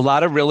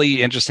lot of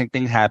really interesting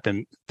things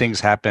happen.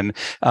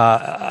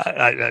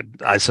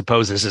 I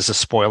suppose this is a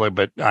spoiler,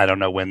 but I don't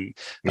know when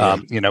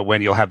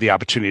when you'll have the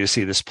opportunity to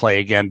see this play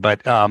again.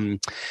 But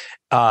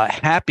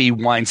Happy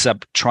winds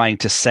up trying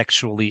to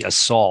sexually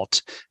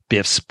assault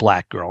Biff's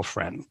black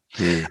girlfriend,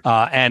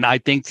 and I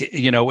think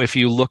if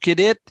you look at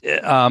it,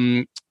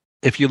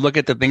 if you look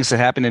at the things that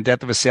happen in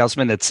Death of a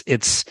Salesman,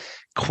 it's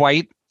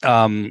quite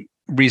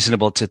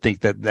reasonable to think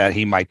that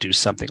he might do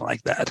something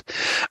like that.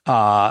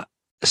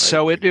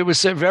 So it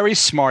was a very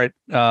smart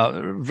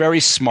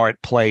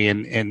play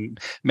in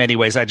many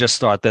ways. I just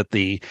thought that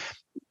the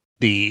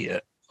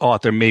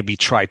author maybe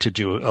tried to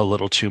do a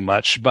little too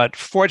much, but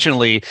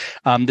fortunately,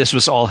 this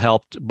was all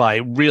helped by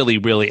really,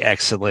 really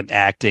excellent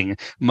acting.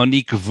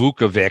 Monique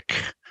Vukovic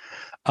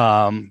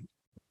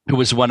who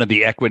was one of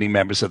the equity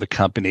members of the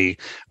company,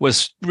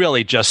 was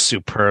really just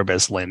superb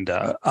as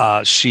Linda.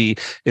 She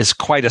is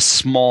quite a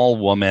small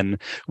woman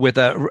with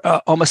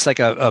almost like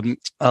a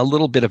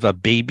little bit of a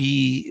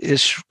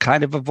baby-ish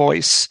kind of a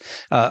voice,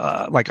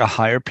 like a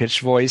higher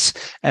pitched voice.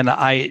 And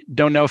I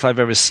don't know if I've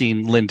ever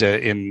seen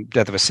Linda in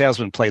Death of a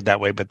Salesman played that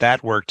way, but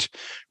that worked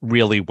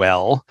really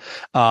well.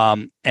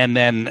 And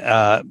then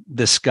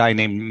this guy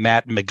named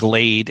Matt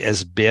McGlade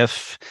as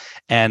Biff,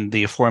 and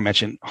the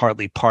aforementioned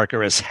Hartley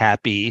Parker as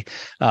Happy.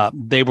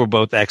 They were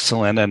both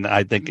excellent, and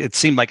I think it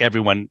seemed like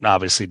everyone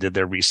obviously did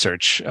their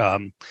research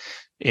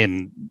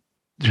in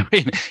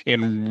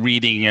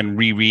reading and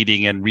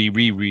rereading and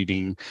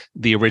rereading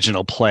the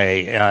original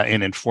play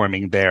in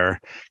informing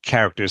their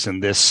characters in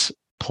this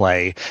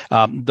play.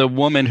 The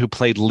woman who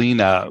played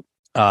Lena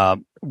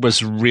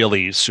was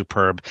really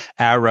superb,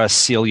 Ara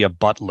Celia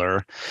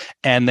Butler,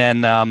 and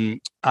then the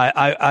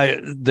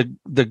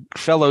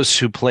fellows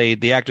who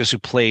played the actors who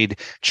played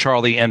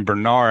Charlie and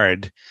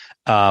Bernard.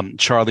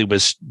 Charlie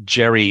was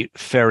Jerry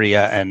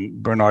Feria and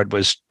Bernard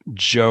was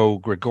Joe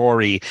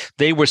Grigori.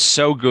 They were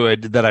so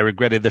good that I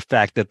regretted the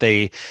fact that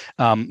they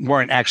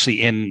weren't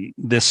actually in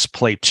this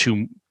play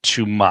too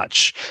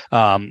much.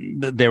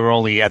 They were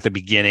only at the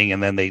beginning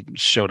and then they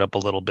showed up a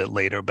little bit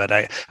later, but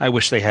I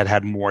wish they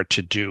had more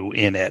to do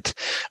in it.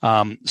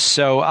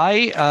 So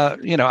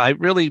I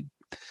really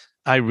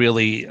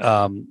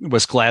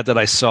was glad that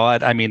I saw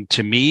it. I mean,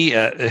 to me,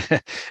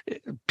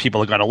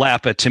 people are going to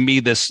laugh, but to me,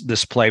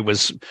 this play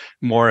was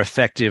more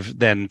effective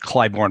than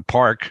Clybourne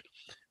Park,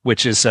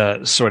 which is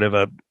a sort of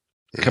a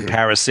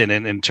comparison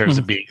in terms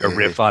of being a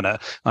riff on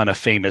a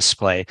famous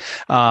play.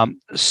 As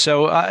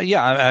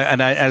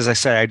I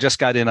say, I just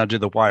got in under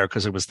the wire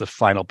because it was the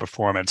final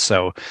performance,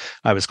 so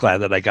I was glad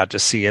that I got to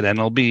see it, and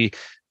it'll be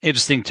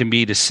interesting to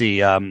me to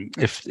see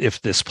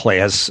if this play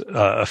has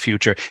a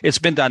future. It's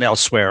been done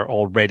elsewhere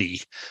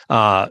already,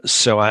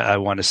 so I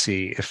want to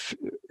see if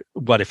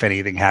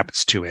anything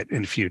happens to it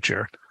in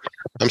future.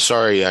 I'm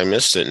sorry I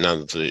missed it. Now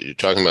that you're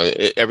talking about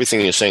it,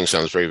 everything you're saying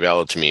sounds very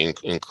valid to me,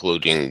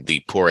 including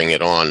the pouring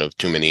it on of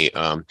too many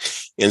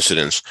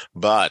incidents.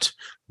 But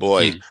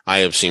boy, I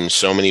have seen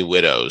so many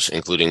widows,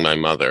 including my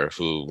mother,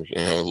 who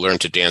learn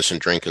to dance and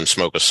drink and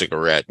smoke a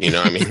cigarette.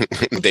 I mean,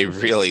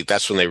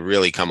 that's when they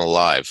really come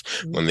alive,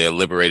 when they're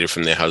liberated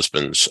from their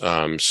husbands.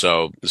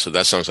 So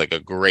that sounds like a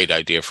great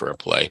idea for a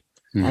play.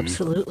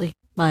 Absolutely.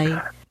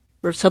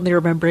 We're suddenly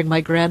remembering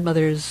my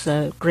grandmother's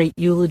great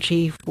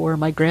eulogy for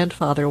my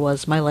grandfather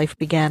was, "My life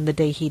began the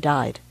day he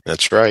died."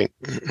 That's right.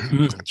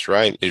 That's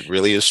right. It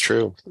really is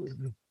true.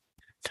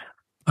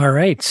 All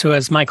right. So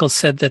as Michael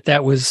said,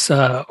 that was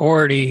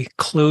already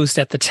closed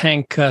at the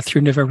Tank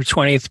through November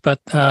 20th,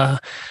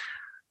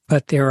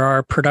 but there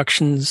are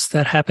productions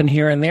that happen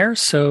here and there.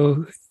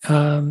 So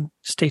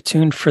stay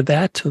tuned for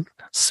that.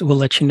 So we'll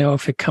let you know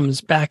if it comes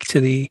back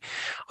to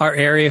our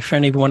area, if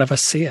any one of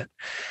us see it.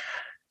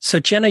 So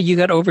Jenna, you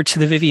got over to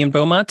the Vivian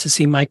Beaumont to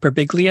see Mike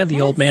Birbiglia,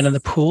 the old man in the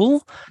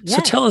pool. Yes.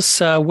 So tell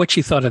us what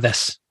you thought of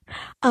this.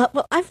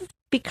 Well, I've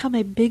become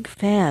a big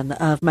fan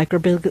of Mike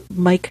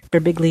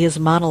Birbiglia's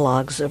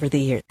monologues over the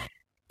years.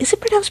 Is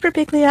it pronounced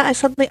Birbiglia?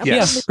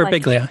 Yes,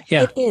 Birbiglia.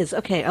 Yeah, it is.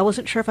 Okay, I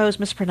wasn't sure if I was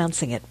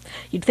mispronouncing it.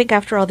 You'd think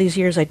after all these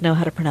years I'd know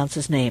how to pronounce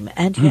his name,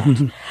 and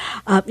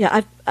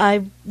yet,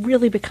 I've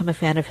really become a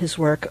fan of his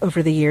work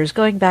over the years,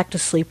 going back to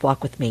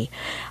Sleepwalk with Me.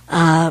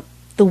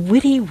 The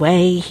witty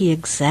way he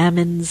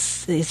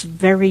examines his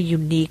very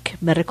unique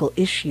medical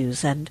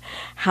issues and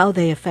how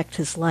they affect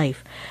his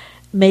life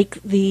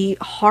make the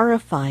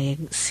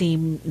horrifying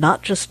seem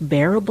not just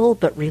bearable,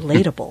 but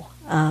relatable.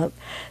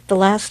 The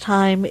last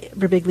time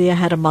Birbiglia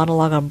had a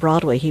monologue on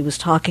Broadway, he was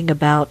talking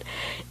about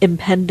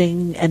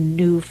impending and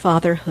new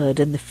fatherhood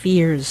and the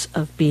fears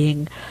of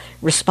being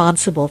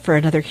responsible for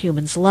another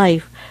human's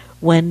life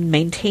when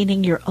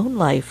maintaining your own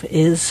life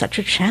is such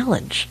a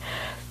challenge.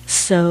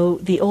 So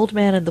the old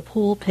man in the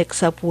pool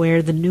picks up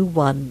where the new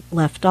one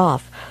left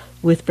off,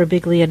 with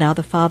Birbiglia now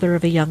the father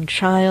of a young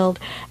child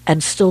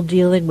and still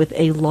dealing with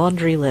a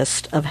laundry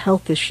list of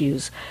health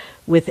issues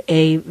with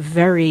a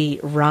very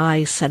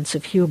wry sense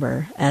of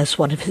humor as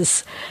one of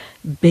his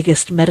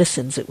biggest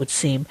medicines, it would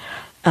seem.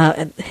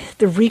 And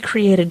the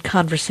recreated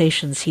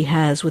conversations he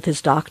has with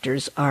his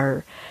doctors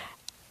are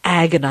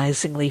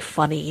agonizingly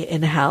funny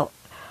in how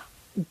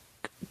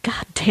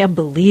goddamn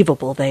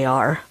believable they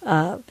are.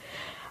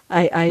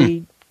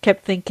 I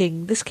kept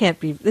thinking, this can't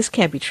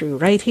be true,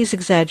 right? He's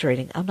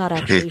exaggerating. I'm not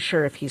actually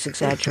sure if he's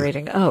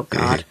exaggerating. Oh,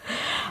 God.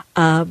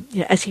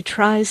 As he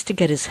tries to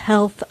get his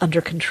health under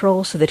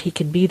control so that he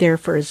can be there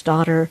for his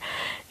daughter,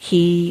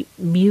 he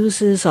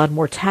muses on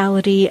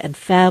mortality and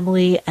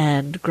family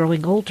and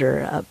growing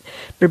older.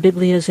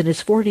 Birbiglia's in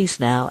his 40s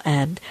now,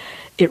 and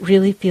it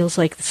really feels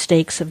like the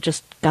stakes have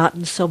just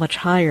gotten so much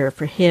higher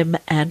for him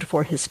and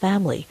for his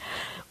family.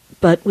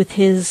 But with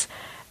his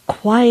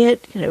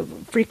quiet,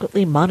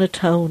 frequently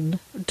monotone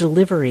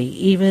delivery,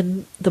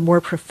 even the more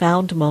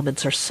profound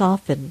moments are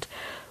softened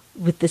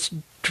with this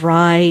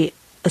dry,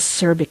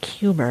 acerbic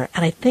humor.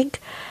 And I think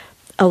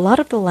a lot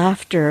of the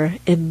laughter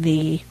in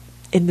the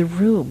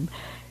room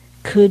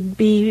could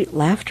be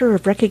laughter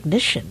of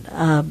recognition.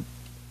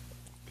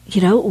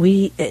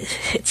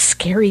 It's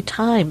scary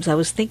times. I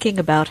was thinking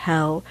about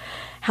how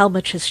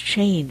much has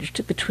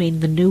changed between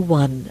the new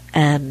one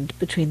and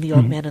between the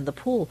old man and the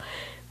pool.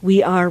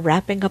 We are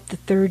wrapping up the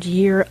third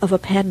year of a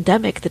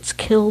pandemic that's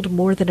killed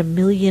more than 1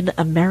 million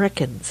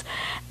Americans,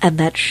 and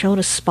that's shown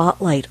a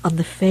spotlight on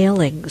the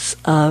failings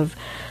of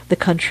the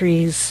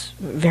country's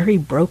very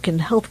broken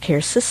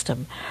healthcare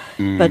system.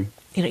 But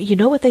you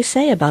know what they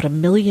say about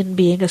 1 million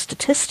being a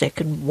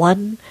statistic and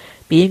 1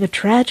 being a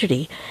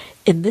tragedy.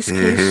 In this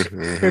case,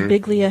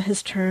 Birbiglia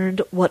has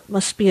turned what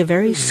must be a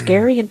very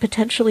scary and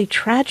potentially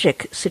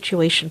tragic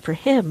situation for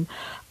him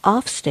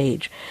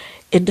offstage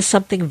into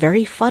something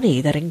very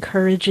funny that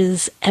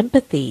encourages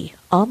empathy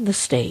on the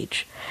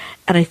stage.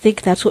 And I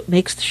think that's what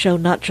makes the show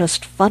not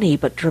just funny,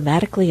 but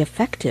dramatically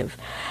effective.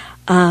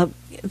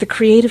 The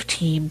creative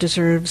team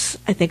deserves,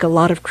 I think, a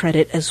lot of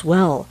credit as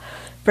well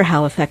for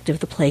how effective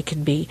the play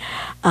can be.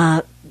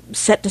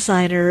 Set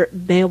designer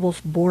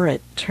Beowulf Borat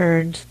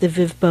turned the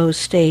Vivbo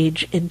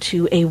stage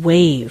into a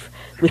wave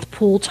with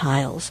pool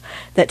tiles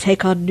that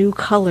take on new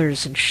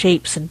colors and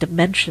shapes and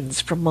dimensions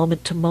from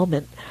moment to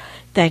moment,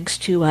 thanks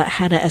to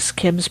Hannah S.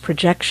 Kim's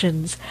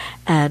projections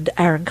and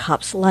Aaron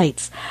Kopp's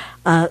lights.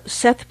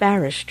 Seth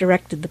Barish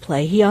directed the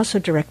play. He also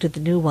directed the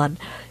new one.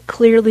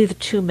 Clearly the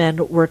two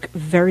men work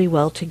very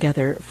well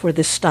together for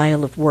this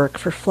style of work,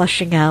 for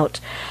fleshing out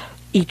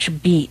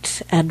each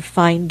beat and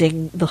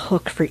finding the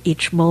hook for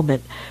each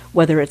moment,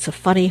 whether it's a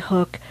funny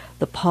hook,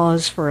 the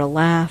pause for a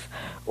laugh,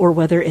 or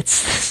whether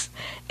it's this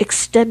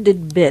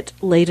extended bit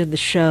late in the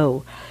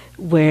show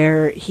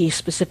where he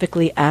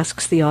specifically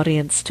asks the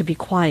audience to be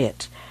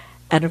quiet.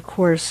 And of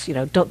course,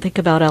 don't think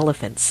about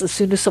elephants. As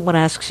soon as someone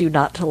asks you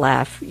not to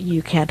laugh,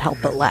 you can't help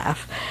but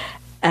laugh.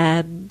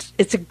 And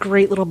it's a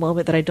great little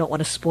moment that I don't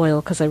want to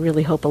spoil because I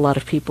really hope a lot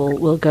of people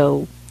will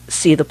go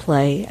see the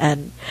play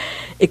and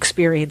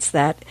experience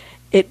that.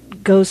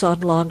 It goes on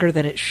longer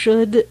than it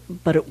should,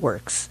 but it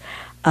works.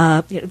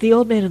 The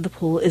Old Man in the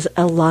Pool is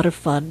a lot of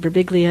fun.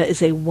 Birbiglia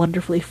is a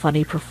wonderfully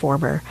funny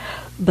performer,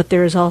 but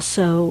there is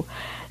also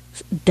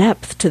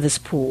depth to this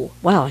pool.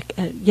 Wow,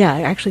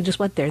 I actually just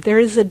went there. There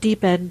is a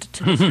deep end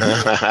to this pool.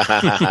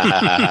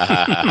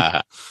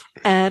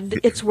 And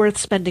it's worth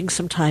spending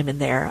some time in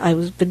there.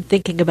 I've been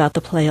thinking about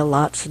the play a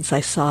lot since I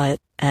saw it,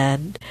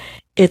 and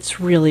it's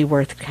really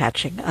worth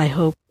catching. I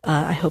hope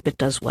it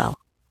does well.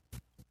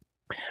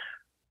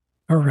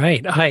 All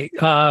right.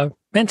 I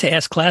meant to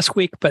ask last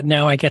week, but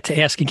now I get to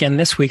ask again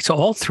this week. So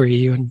all three of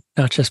you, and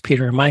not just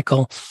Peter and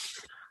Michael.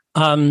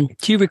 Do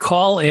you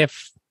recall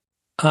if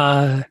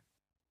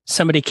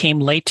somebody came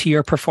late to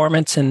your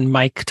performance and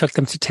Mike took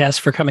them to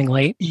task for coming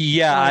late?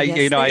 Yeah, I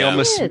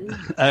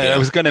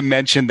was going to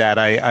mention that.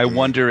 I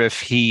wonder if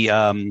he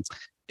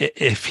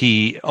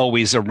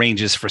always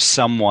arranges for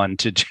someone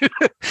to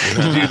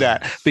do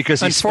that,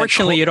 because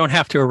unfortunately you don't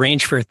have to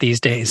arrange for it these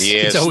days.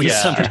 Yes, it's always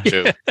somebody.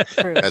 True.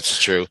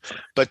 That's true.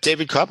 But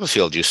David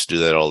Copperfield used to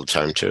do that all the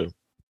time too,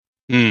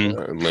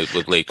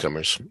 with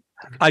latecomers.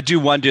 I do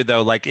wonder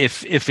though, like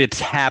if it's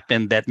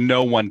happened that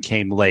no one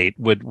came late,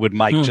 would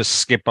Mike just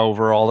skip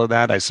over all of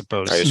that? I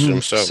suppose. I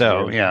assume so.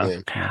 So yeah.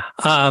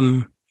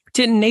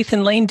 Didn't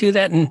Nathan Lane do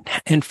that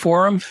in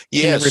Forum?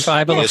 Yes, in the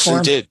revival of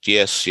Forum?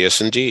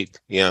 Yes, indeed.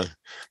 Yeah.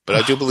 But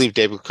I do believe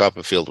David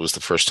Copperfield was the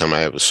first time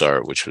I ever saw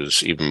it, which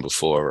was even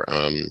before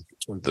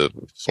the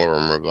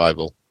Forum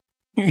revival.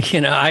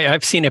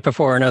 I've seen it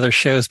before in other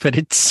shows, but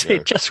it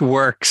just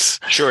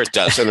works. Sure, it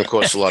does. And of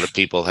course, a lot of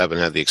people haven't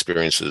had the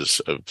experiences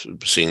of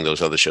seeing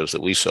those other shows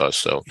that we saw.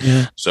 So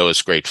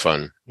it's great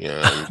fun.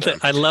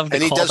 I love the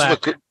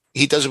callback.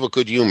 He does it with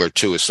good humor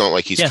too. It's not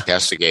like he's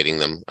castigating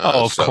them.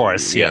 Of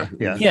course. Yeah.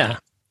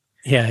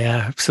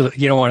 Yeah, absolutely.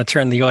 You don't want to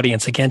turn the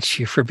audience against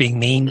you for being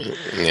mean.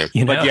 Yeah.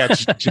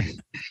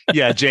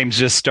 But James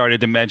just started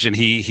to mention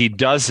he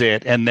does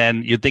it, and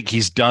then you think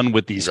he's done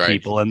with these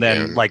people, and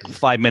then like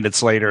 5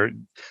 minutes later,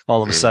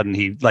 all of a sudden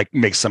he like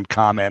makes some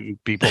comment,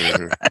 and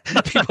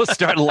people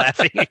start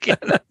laughing again.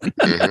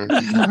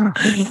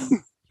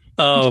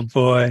 Oh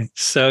boy!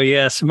 So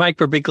yes, Mike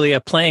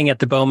Birbiglia playing at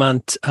the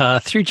Beaumont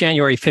through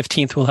January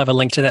 15th. We'll have a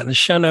link to that in the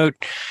show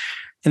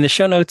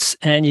notes,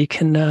 and you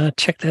can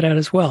check that out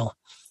as well.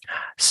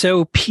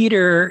 So,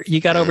 Peter,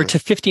 you got over to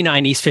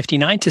 59 East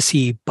 59 to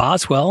see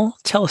Boswell.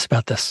 Tell us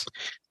about this.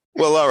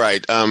 Well, all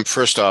right.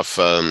 First off,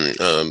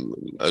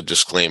 a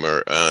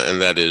disclaimer,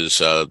 and that is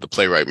the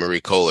playwright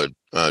Marie Kohler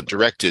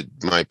directed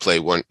my play,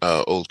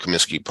 Old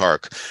Comiskey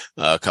Park,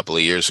 a couple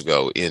of years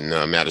ago in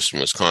Madison,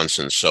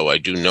 Wisconsin. So I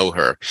do know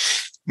her.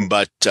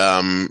 But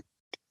I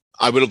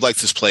would have liked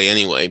this play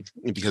anyway,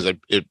 because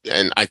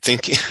and I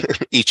think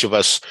each of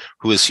us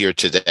who is here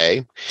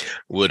today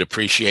would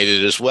appreciate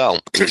it as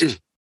well.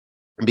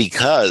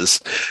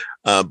 Because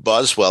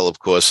Boswell, of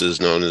course,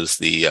 is known as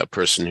the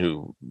person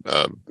who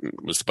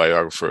was the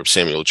biographer of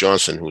Samuel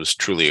Johnson, who was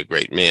truly a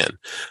great man.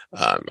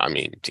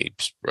 He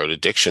wrote a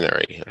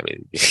dictionary.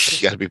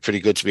 You got to be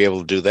pretty good to be able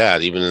to do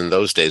that, even in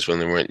those days when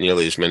there weren't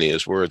nearly as many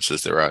words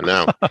as there are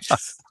now.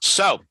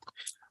 So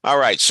All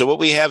right. So what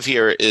we have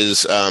here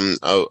is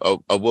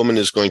a woman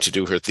is going to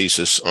do her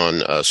thesis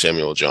on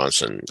Samuel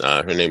Johnson.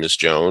 Her name is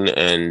Joan,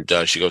 and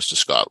she goes to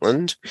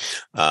Scotland,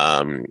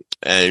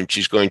 and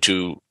she's going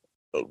to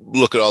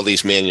look at all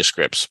these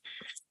manuscripts.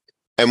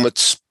 And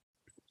what's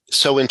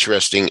so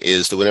interesting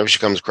is that whenever she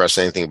comes across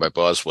anything by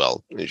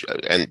Boswell,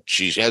 and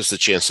she has the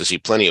chance to see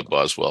plenty of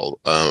Boswell,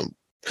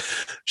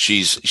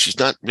 she's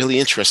not really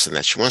interested in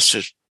that. She wants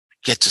to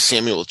get to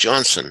Samuel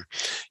Johnson,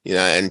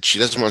 and she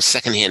doesn't want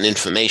secondhand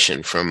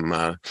information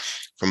from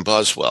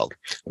Boswell.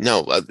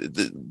 No,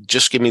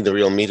 just give me the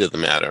real meat of the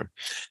matter.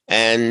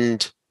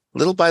 And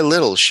little by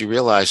little, she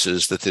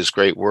realizes that there's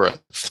great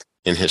worth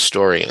in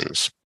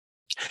historians.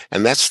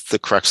 And that's the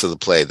crux of the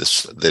play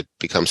that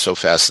becomes so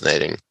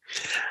fascinating.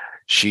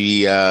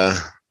 She, her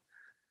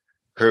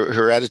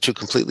attitude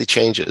completely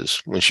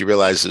changes when she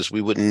realizes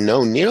we wouldn't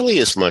know nearly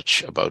as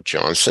much about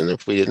Johnson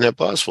if we didn't have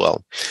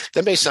Boswell.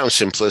 That may sound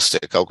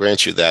simplistic, I'll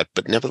grant you that,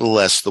 but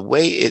nevertheless, the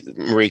way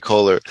Marie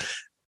Kohler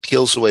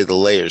peels away the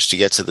layers to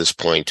get to this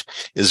point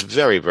is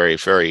very, very,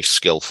 very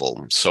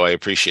skillful. So I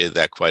appreciated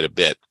that quite a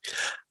bit.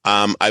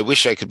 I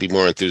wish I could be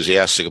more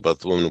enthusiastic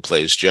about the woman who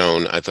plays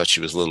Joan. I thought she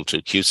was a little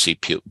too cutesy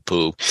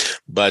poo,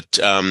 but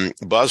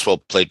Boswell,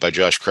 played by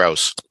Josh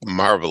Krause,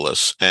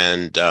 marvelous,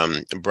 and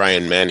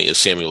Brian Manny is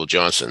Samuel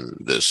Johnson,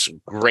 this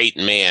great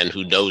man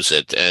who knows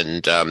it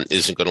and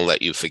isn't going to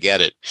let you forget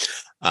it,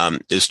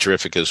 is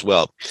terrific as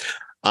well.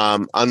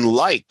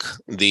 Unlike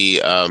the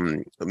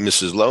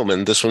Mrs.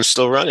 Lohman, this one's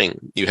still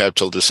running. You have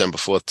till December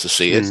 4th to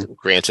see it.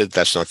 Granted,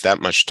 that's not that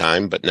much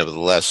time, but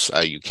nevertheless,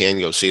 you can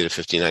go see it at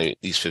 59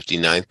 East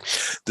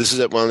 59th. This is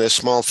at one of their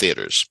small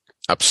theaters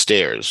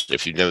upstairs.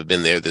 If you've never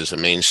been there, there's a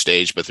main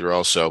stage, but there are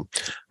also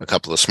a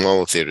couple of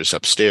smaller theaters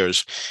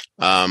upstairs.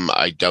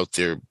 I doubt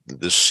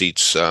there's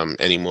seats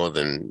any more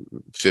than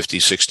 50,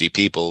 60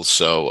 people,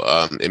 so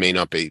it may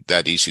not be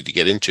that easy to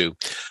get into.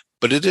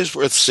 But it is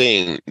worth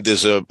seeing.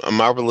 There's a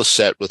marvelous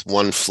set with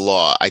one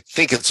flaw. I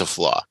think it's a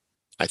flaw.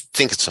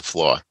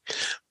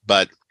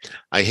 But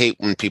I hate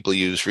when people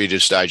use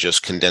Reader's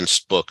Digest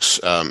condensed books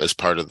as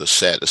part of the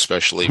set,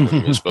 especially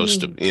when we're supposed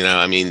to,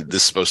 this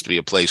is supposed to be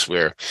a place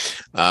where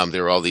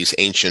there are all these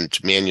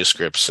ancient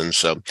manuscripts. And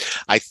so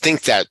I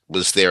think that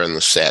was there in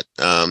the set.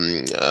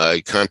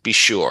 I can't be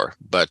sure,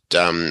 but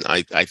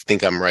I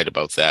think I'm right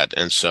about that.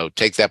 And so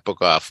take that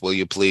book off, will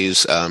you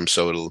please?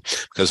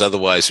 Because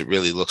otherwise it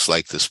really looks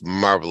like this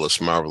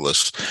marvelous,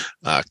 marvelous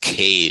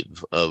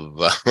cave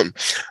of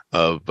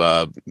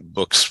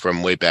books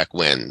from way back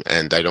when.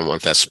 And I don't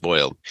want that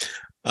spoiled.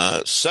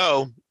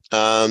 The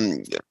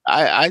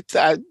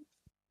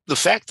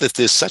fact that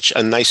there's such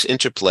a nice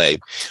interplay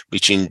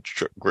between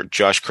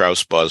Josh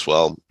Krause,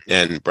 Boswell,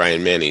 and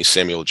Brian Manny,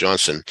 Samuel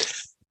Johnson,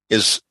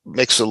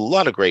 makes a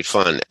lot of great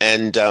fun.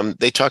 And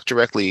they talk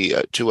directly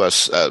to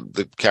us.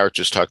 The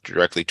characters talk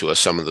directly to us.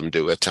 Some of them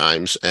do at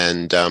times,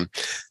 and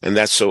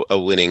that's a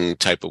winning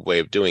type of way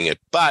of doing it.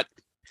 But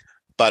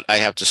I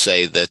have to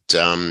say that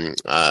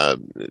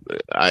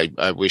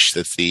I wish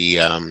that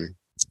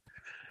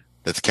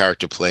the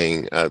character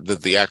playing,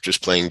 that the actress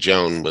playing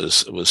Joan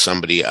was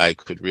somebody I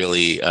could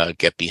really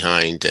get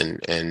behind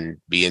and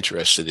be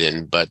interested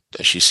in, but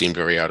she seemed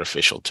very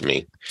artificial to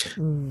me.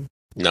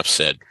 Enough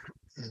said.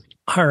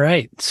 All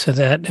right. So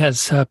that,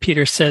 as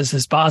Peter says,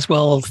 is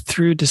Boswell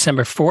through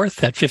December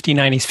 4th at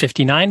 59 East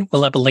 59.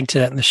 We'll have a link to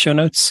that in the show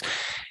notes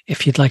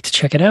if you'd like to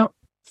check it out.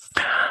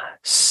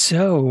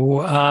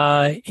 So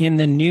in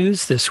the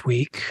news this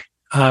week,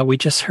 we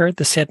just heard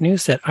the sad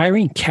news that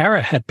Irene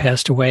Cara had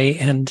passed away,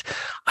 and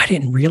I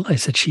didn't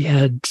realize that she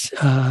had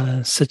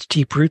such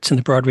deep roots in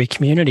the Broadway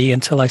community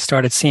until I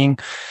started seeing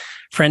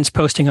friends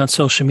posting on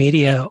social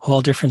media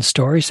all different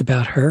stories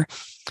about her.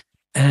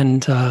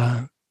 And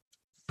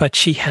but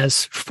she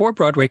has 4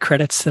 Broadway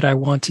credits that I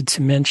wanted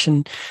to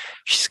mention.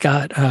 She's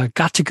got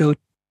to Go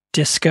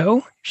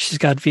Disco. She's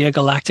got Via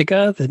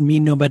Galactica, That Me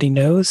Nobody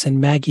Knows, and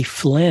Maggie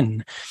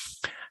Flynn.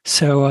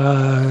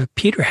 So,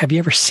 Peter, have you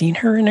ever seen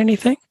her in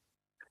anything?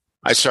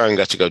 I saw her in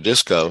Got to Go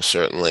Disco,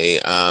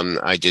 certainly.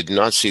 I did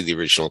not see the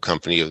original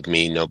company of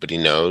Me Nobody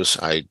Knows.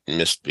 I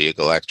missed Via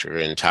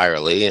Galactica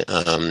entirely.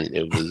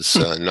 It was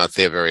not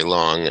there very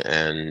long,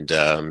 and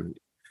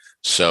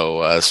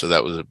so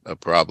that was a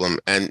problem.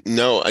 And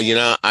no,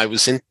 I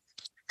was in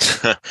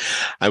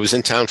I was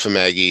in town for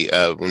Maggie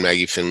when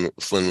Maggie Flynn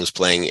was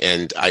playing,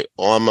 and I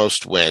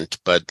almost went,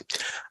 but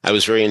I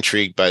was very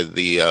intrigued by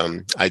the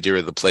idea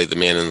of the play The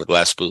Man in the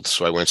Glass Booth,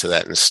 so I went to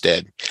that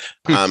instead.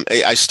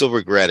 I still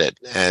regret it,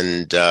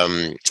 and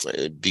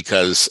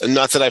because,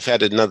 not that I've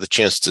had another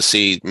chance to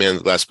see Man in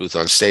the Glass Booth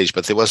on stage,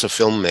 but there was a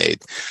film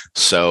made,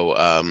 so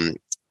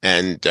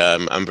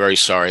I'm very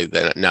sorry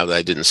that now that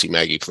I didn't see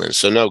Maggie Flynn.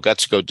 So no, Got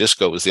to Go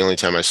Disco was the only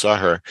time I saw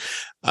her,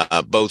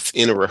 both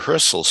in a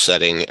rehearsal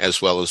setting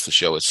as well as the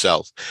show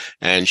itself.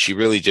 And she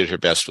really did her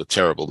best with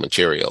terrible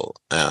material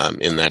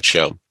in that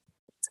show.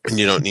 And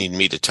you don't need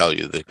me to tell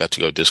you that Got to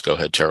Go Disco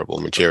had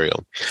terrible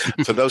material.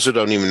 For those who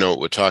don't even know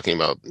what we're talking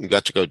about,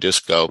 Got to Go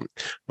Disco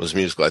was a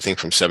musical, I think,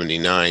 from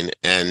 79.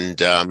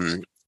 And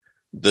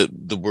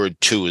the word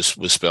 "two"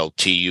 was spelled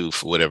 "tu"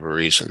 for whatever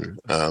reason.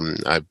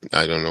 I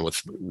don't know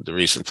what the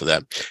reason for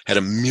that. Had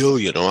a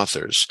million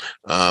authors.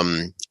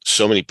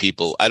 So many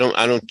people. I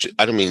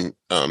don't mean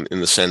in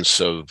the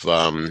sense of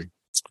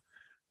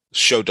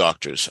show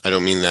doctors. I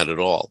don't mean that at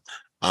all.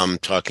 I'm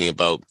talking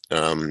about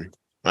all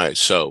right.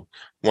 So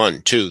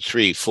 1, 2,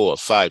 3, 4,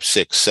 5,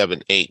 6,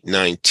 7, 8,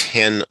 9,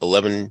 10,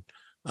 11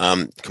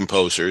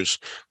 composers.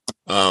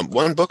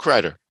 One book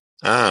writer.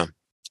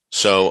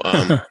 So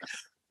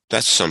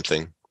that's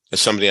something.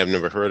 It's somebody I've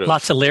never heard of.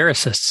 Lots of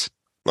lyricists.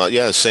 Well,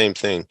 yeah, same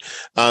thing.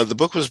 The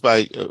book was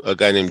by a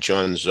guy named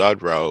John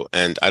Zodrow,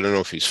 and I don't know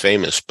if he's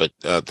famous, but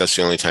that's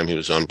the only time he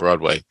was on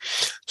Broadway.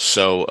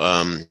 So,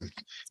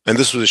 and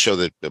this was a show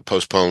that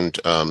postponed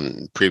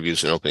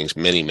previews and openings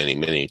many, many,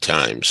 many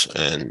times.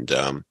 And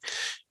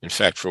in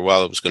fact, for a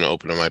while, it was going to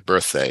open on my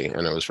birthday,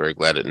 and I was very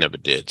glad it never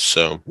did.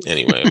 So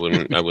anyway,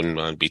 I wouldn't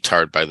want to be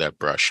tarred by that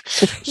brush.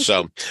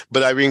 So,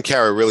 but Irene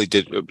Cara really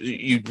did.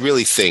 You'd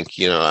really think,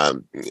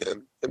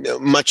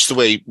 much the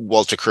way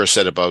Walter Kerr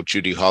said about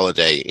Judy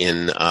Holliday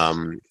in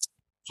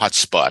Hot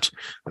Spot,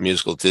 a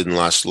musical that didn't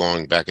last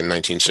long back in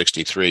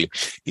 1963.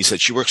 He said,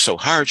 she works so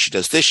hard. She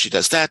does this, she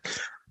does that.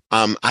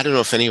 I don't know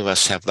if any of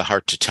us have the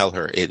heart to tell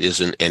her it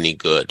isn't any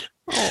good.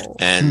 Oh.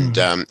 And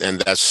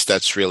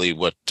that's really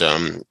what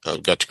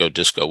Got to Go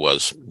Disco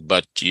was.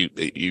 But you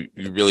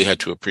really had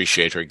to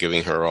appreciate her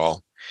giving her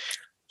all.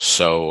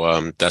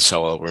 So that's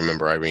how I'll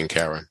remember Irene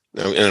Cara,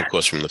 and of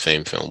course from the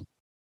Fame film.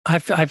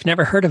 I've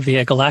never heard of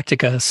Via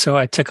Galactica, so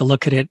I took a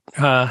look at it.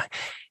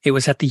 It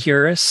was at the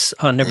Uris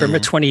on November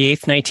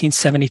 28th,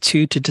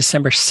 1972 to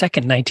December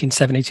 2nd,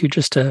 1972,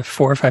 just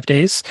 4 or 5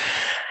 days.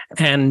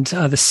 And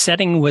the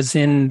setting was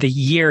in the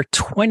year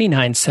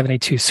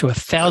 2972, so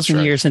 1,000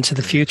 years into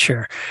the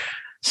future.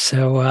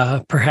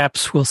 So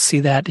perhaps we'll see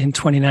that in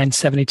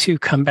 2972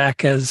 come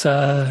back as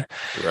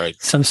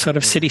some sort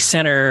of city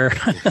center.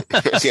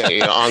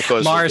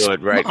 Encore's Mars,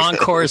 good, right?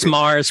 Encore's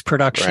Mars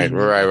production.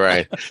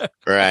 Right.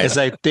 As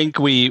I think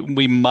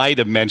we might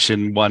have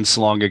mentioned once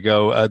long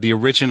ago, the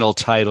original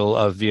title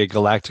of Via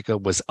Galactica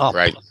was Up.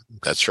 Right.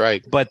 That's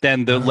right. But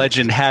then the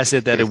legend has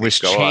it that it was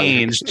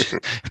changed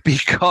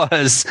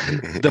because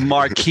the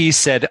marquee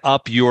said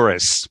Up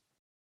Uris.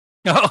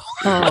 The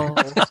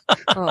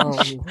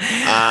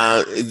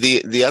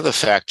other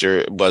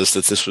factor was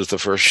that this was the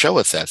first show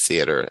at that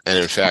theater. And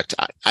in fact,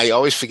 I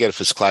always forget if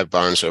it's Clive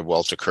Barnes or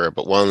Walter Kerr,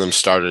 but one of them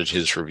started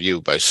his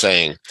review by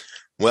saying,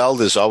 well,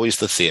 there's always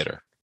the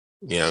theater.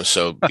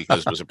 So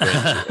because it was a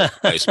brand new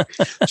place.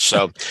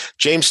 So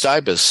James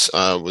Dybus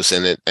was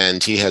in it,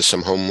 and he has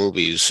some home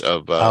movies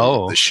of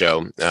the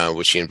show,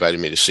 which he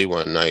invited me to see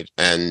one night.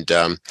 And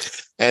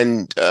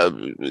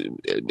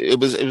it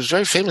was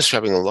very famous for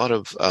having a lot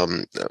of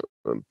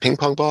ping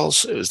pong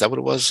balls. Is that what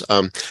it was?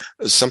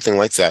 Something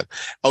like that.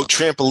 Oh,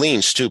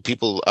 trampolines too.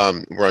 People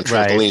were on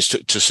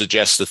trampolines to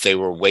suggest that they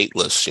were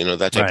weightless,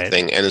 that type of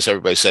thing. And as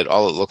everybody said,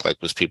 all it looked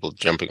like was people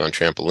jumping on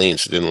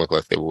trampolines. It didn't look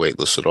like they were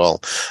weightless at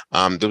all.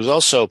 There was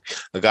also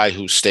a guy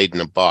who stayed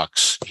in a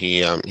box. He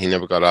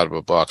never got out of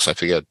a box. I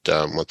forget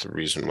what the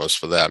reason was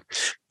for that.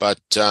 But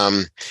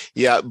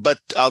but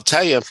I'll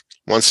tell you,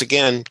 once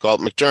again, Galt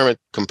McDermott,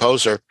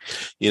 composer,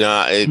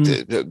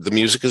 the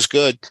music is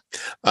good.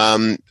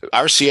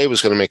 RCA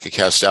was going to make a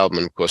cast album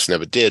and of course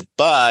never did,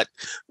 but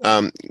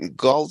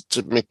Galt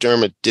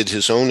McDermott did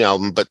his own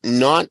album, but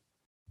not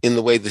in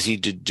the way that he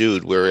did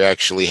Dude, where he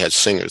actually had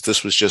singers.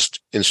 This was just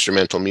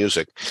instrumental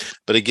music.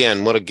 But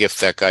again, what a gift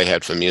that guy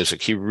had for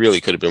music. He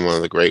really could have been one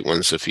of the great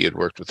ones if he had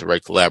worked with the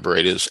right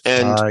collaborators.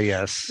 And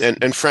yes.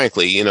 And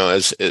frankly,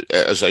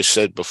 as I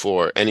said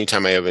before,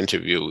 anytime I have an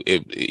interview,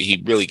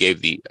 he really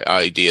gave the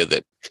idea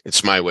that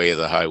it's my way or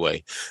the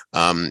highway.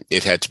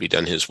 It had to be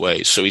done his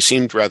way. So he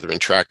seemed rather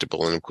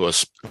intractable. And of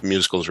course,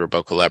 musicals are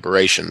about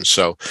collaboration.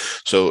 So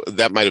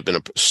that might have been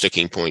a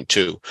sticking point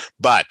too.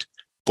 But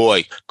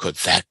boy, could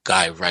that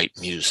guy write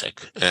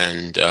music.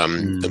 And there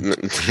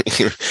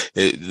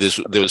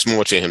was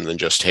more to him than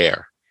just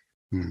hair.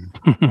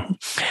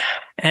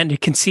 And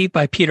conceived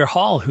by Peter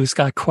Hall, who's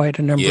got quite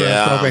a number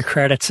of Broadway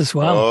credits as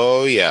well.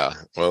 Oh, yeah,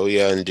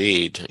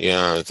 indeed.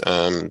 Yeah,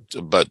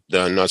 but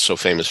not so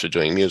famous for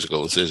doing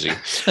musicals, is he?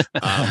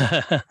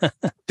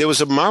 There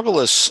was a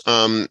marvelous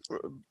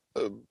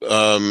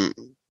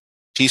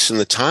piece in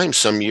the Times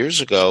some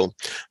years ago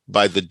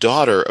by the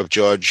daughter of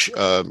George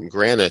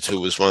Granite, who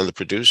was one of the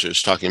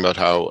producers, talking about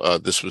how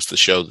this was the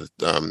show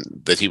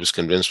that he was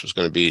convinced was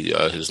going to be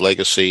his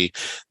legacy,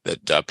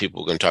 that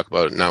people were going to talk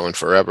about it now and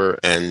forever,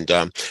 and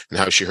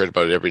how she heard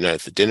about it every night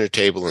at the dinner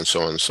table and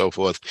so on and so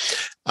forth.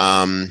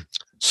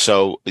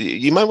 So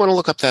you might want to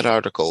look up that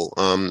article.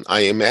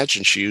 I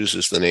imagine she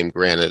uses the name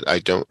Granite. I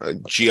don't,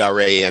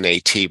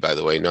 Granat, by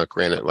the way, not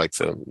granite like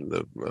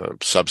the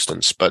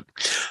substance, but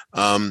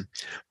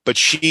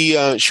she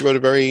wrote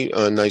a very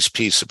nice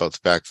piece about the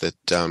fact that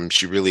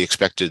she really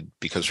expected,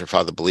 because her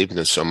father believed in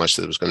it so much,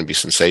 that it was going to be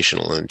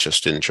sensational, and it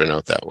just didn't turn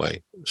out that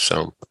way.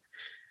 So,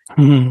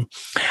 and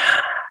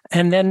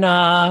then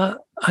I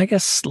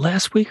guess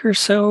last week or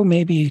so,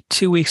 maybe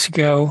 2 weeks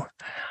ago,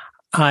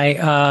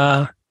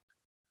 I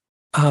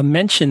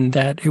mentioned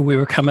that we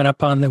were coming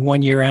up on the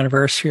 1-year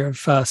anniversary of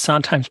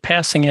Sondheim's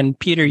passing. And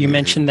Peter, you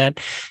mentioned that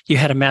you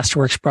had a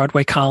Masterworks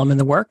Broadway column in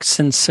the works.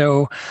 And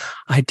so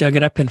I dug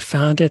it up and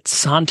found it,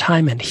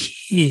 Sondheim and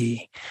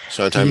He.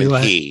 Sondheim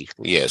and He,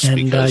 yes. And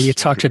you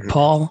talked with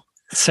Paul.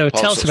 So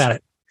tell us about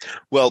it.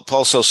 Well,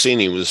 Paul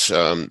Celcini was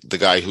the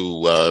guy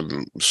who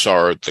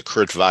saw the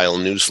Kurt Weill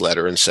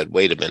newsletter and said,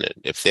 wait a minute,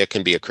 if there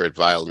can be a Kurt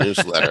Weill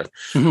newsletter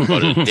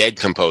about a dead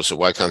composer,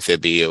 why can't there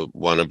be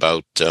one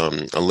about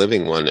a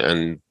living one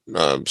and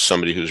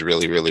somebody who's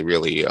really, really,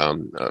 really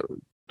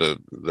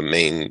the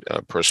main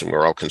person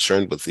we're all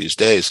concerned with these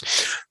days.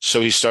 So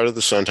he started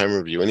the Sondheim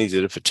Review, and he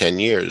did it for 10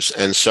 years.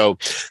 And so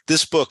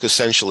this book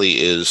essentially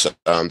is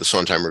the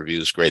Sondheim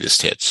Review's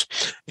greatest hits,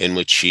 in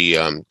which he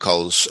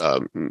culls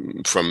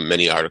from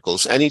many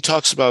articles, and he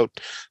talks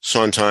about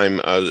Sondheim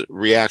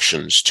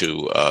reactions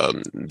to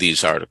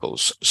these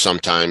articles.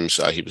 Sometimes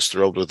he was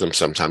thrilled with them.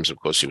 Sometimes, of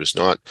course, he was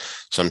not.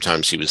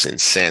 Sometimes he was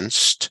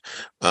incensed.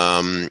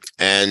 So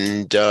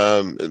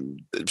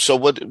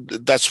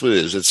that's what it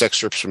is. It's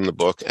excerpts from the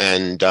book.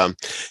 And, I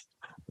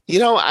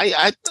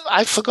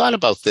forgot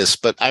about this,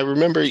 but I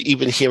remember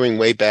even hearing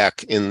way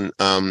back in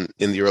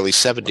the early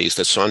 70s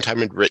that Sondheim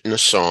had written a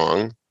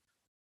song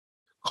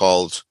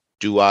called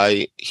Do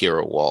I Hear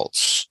a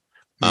Waltz?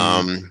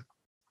 Am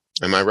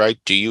I right?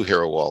 Do you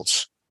hear a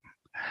waltz?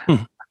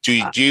 Do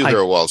you hear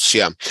a waltz?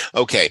 Yeah.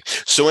 Okay.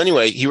 So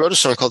anyway, he wrote a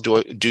song called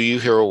 "Do You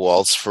Hear a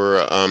Waltz" for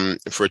a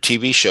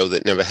TV show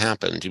that never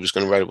happened. He was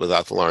going to write it with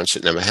Arthur Lawrence.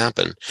 It never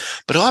happened.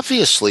 But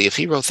obviously, if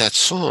he wrote that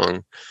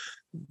song,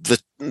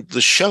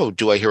 the show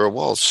 "Do I Hear a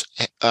Waltz"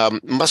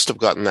 must have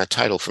gotten that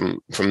title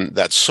from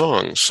that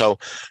song. So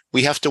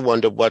we have to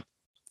wonder what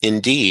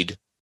indeed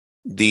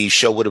the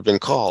show would have been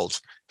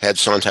called had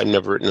Sondheim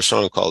never written a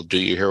song called "Do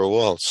You Hear a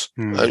Waltz?"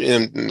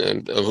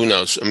 And who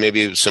knows?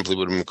 Maybe it simply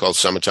would have been called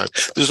 "Summertime."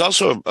 There's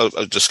also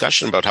a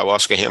discussion about how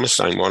Oscar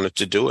Hammerstein wanted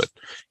to do it.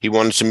 He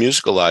wanted to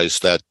musicalize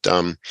that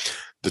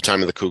 "The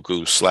Time of the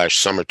Cuckoo" /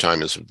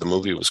 "Summertime," as the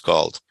movie was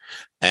called,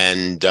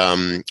 and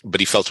but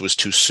he felt it was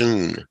too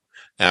soon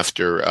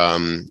after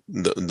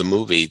the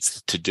movie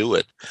to do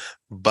it.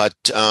 But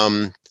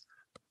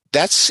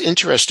that's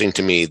interesting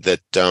to me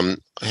that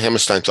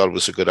Hammerstein thought it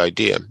was a good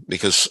idea,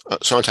 because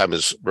Sondheim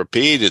has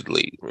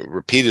repeatedly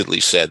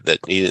said that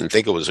he didn't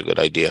think it was a good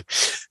idea.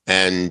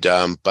 And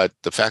but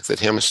the fact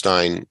that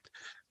Hammerstein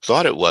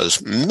thought it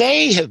was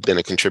may have been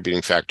a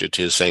contributing factor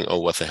to his saying, "Oh,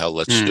 what the hell,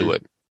 let's do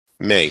it."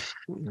 May.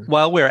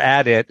 While we're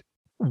at it,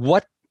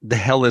 what the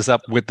hell is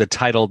up with the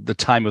title "The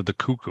Time of the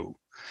Cuckoo"?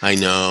 I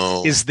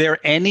know. Is there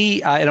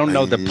any, I don't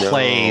know the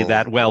play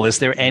that well, is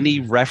there any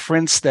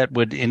reference that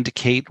would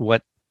indicate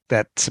what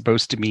that's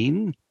supposed to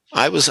mean?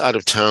 I was out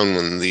of town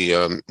when the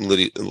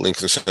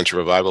Lincoln Center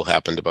revival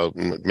happened about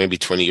maybe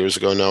 20 years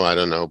ago now. I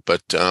don't know.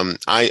 But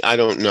I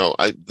don't know.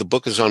 The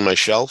book is on my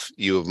shelf.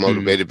 You have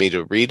motivated me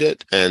to read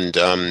it. And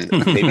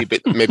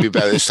maybe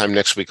by this time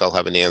next week, I'll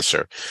have an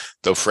answer.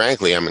 Though,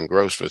 frankly, I'm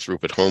engrossed with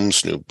Rupert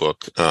Holmes' new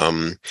book.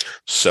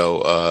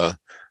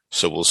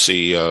 So we'll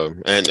see,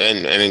 and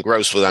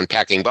engrossed with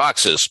unpacking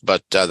boxes,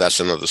 but that's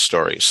another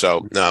story.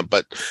 So,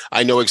 but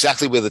I know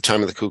exactly where the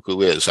Time of the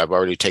Cuckoo is. I've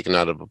already taken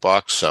out of a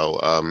box, so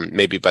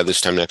maybe by this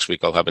time next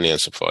week I'll have an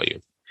answer for you.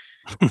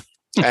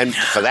 And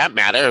for that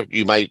matter,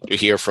 you might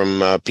hear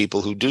from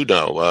people who do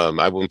know.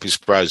 I wouldn't be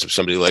surprised if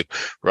somebody like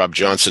Rob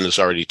Johnson is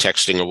already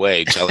texting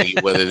away, telling you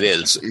what it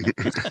is.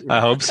 I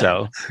hope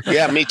so.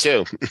 Yeah, me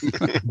too.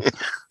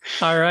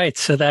 All right.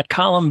 So that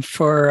column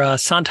for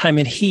Sondheim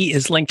and He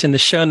is linked in the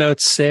show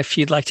notes if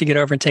you'd like to get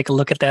over and take a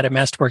look at that at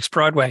Masterworks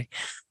Broadway.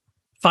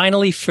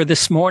 Finally, for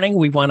this morning,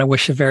 we want to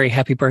wish a very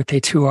happy birthday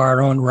to our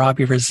own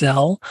Robbie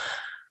Rozelle.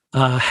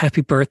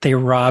 Happy birthday,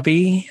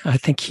 Robbie. I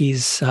think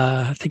he's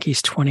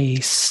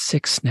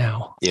 26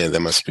 now. Yeah, that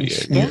must be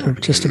it. Yeah,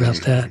 just about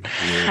that.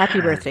 Yeah. Happy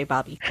birthday,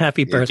 Bobby.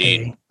 Happy birthday.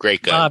 Indeed.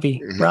 Great guy.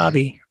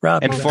 Robbie.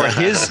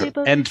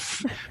 And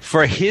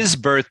for his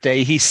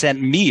birthday, he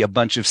sent me a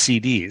bunch of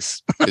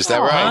CDs. Is that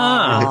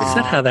right? Is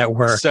that how that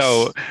works?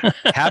 So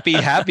happy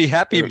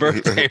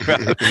birthday,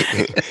 Robbie.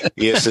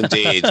 Yes,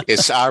 indeed.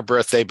 It's our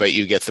birthday, but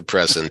you get the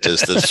present,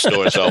 as the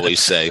stores always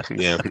say.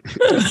 Yeah.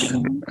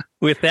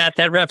 With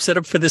that wraps it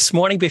up for this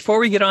morning. Before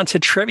we get on to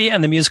trivia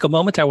and the musical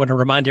moment, I want to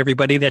remind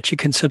everybody that you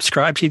can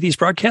subscribe to these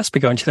broadcasts by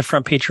going to the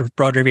front page of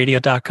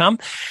BroadwayRadio.com.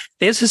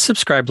 There's a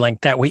subscribe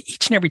link. That way,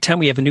 each and every time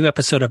we have a new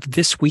episode of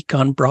This Week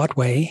on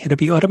Broadway, it'll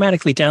be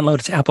automatically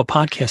downloaded to Apple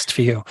Podcasts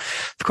for you.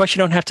 Of course, you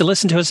don't have to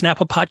listen to us in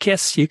Apple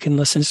Podcasts. You can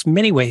listen to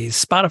many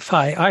ways: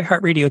 Spotify,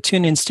 iHeartRadio,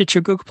 TuneIn,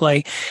 Stitcher, Google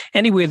Play,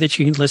 anywhere that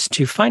you can listen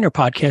to finer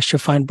podcasts, you'll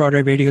find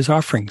Broadway Radio's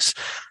offerings.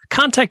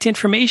 Contact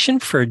information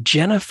for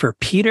Jenna, for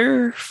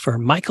Peter, for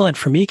Michael, and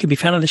for me can be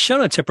found in the show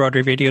notes at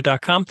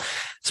BroadwayRadio.com,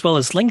 as well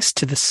as links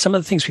to some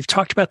of the things we've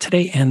talked about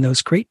today and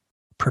those great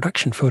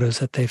production photos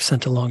that they've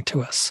sent along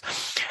to us.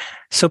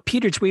 So,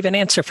 Peter, do we have an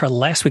answer for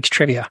last week's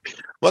trivia?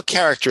 What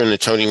character in the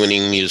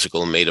Tony-winning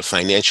musical made a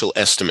financial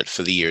estimate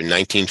for the year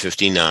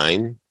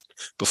 1959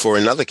 before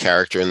another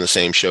character in the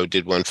same show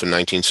did one for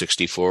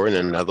 1964 and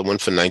another one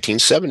for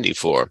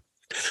 1974?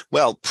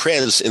 Well,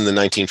 Prez in the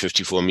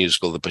 1954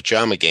 musical The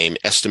Pajama Game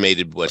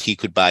estimated what he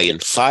could buy in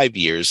 5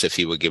 years if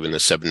he were given a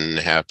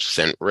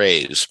 7.5%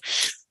 raise.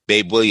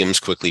 Babe Williams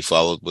quickly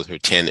followed with her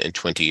 10 and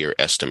 20-year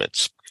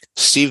estimates.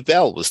 Steve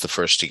Bell was the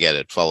first to get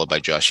it, followed by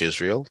Josh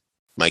Israel,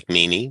 Mike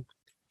Meany,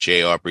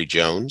 J. Aubrey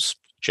Jones,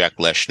 Jack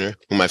Leshner,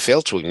 whom I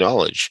failed to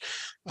acknowledge.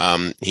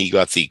 He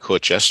got the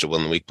court jester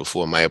one the week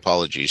before. My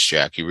apologies,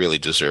 Jack. You really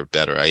deserve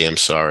better. I am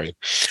sorry.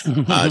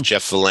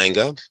 Jeff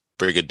Valanga,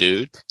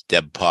 Brigadude,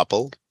 Deb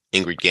Popple,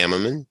 Ingrid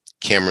Gammerman,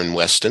 Cameron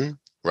Weston,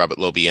 Robert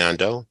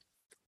Lobiondo,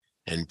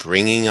 and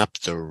bringing up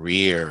the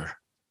rear,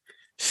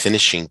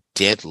 finishing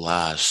dead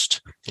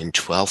last in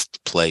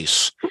 12th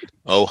place.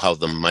 Oh, how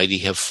the mighty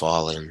have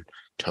fallen.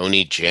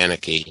 Tony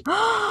Janicki.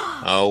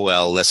 Oh,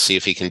 well, let's see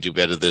if he can do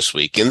better this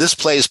week. In this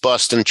play's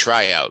Boston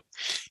tryout,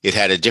 it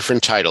had a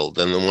different title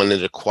than the one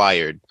it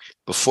acquired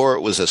before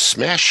it was a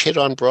smash hit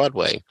on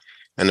Broadway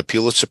and a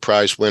Pulitzer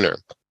Prize winner.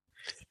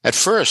 At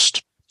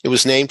first, it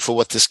was named for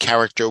what this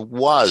character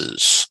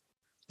was.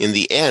 In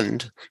the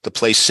end, the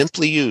play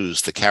simply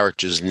used the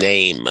character's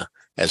name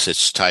as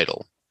its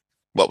title.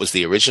 What was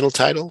the original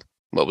title?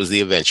 What was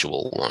the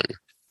eventual one?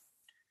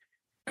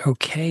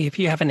 Okay, if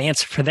you have an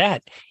answer for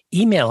that,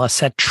 email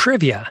us at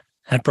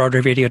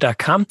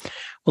trivia@broadwayradio.com.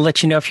 We'll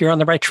let you know if you're on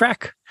the right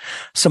track.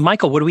 So,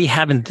 Michael, what do we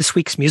have in this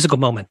week's musical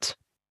moment?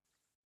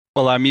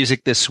 Well, our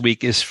music this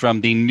week is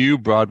from the new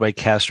Broadway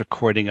cast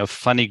recording of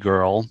Funny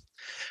Girl,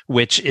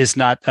 which is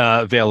not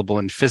available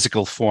in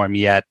physical form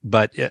yet,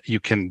 but you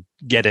can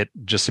get it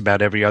just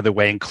about every other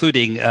way,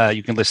 including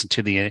you can listen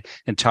to the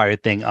entire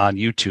thing on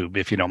YouTube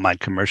if you don't mind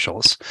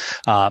commercials.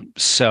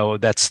 So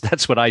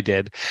that's what I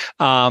did.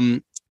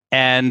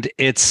 And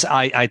it's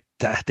I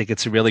think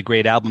it's a really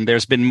great album.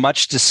 There's been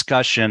much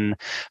discussion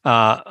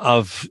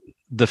of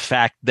the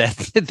fact that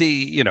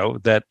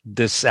that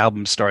this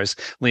album stars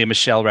Leah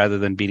Michele rather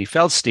than Beanie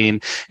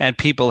Feldstein, and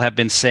people have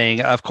been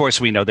saying, of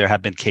course, we know there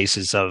have been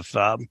cases of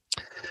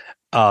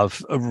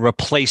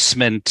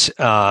replacement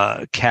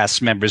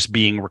cast members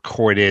being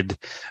recorded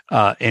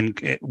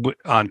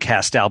on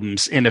cast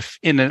albums in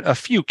a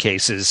few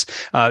cases.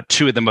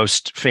 Two of the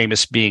most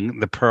famous being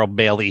the Pearl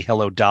Bailey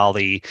 "Hello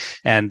Dolly"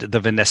 and the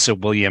Vanessa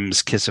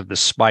Williams "Kiss of the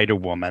Spider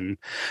Woman."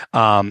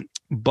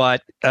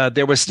 But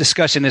there was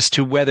discussion as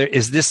to whether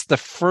is this the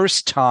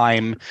first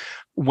time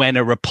when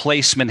a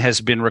replacement has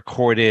been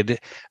recorded,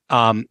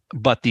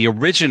 but the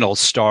original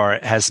star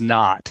has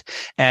not.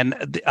 And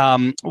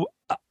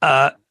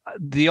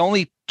the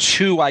only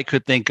two I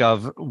could think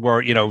of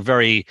were,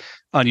 very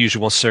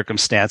unusual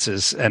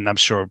circumstances, and I'm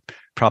sure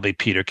probably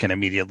Peter can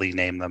immediately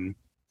name them.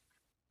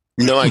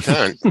 No, I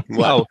can't.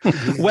 Wow.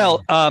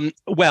 Well,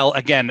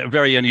 again,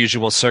 very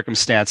unusual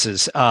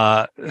circumstances.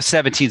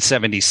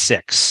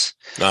 1776.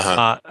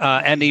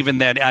 And even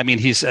then, I mean,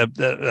 he's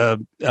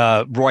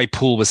Roy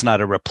Poole was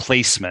not a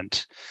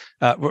replacement.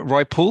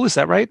 Roy Poole, is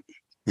that right?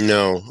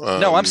 No.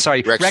 No, I'm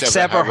sorry. Rex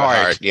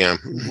Everhart. Yeah.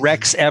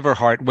 Rex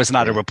Everhart was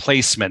not a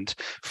replacement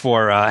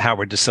for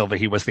Howard Da Silva.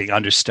 He was the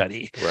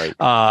understudy. Right.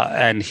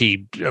 And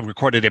he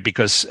recorded it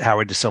because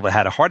Howard Da Silva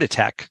had a heart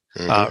attack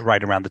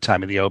right around the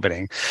time of the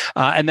opening.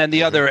 And then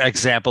the other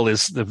example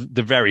is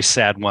the very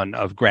sad one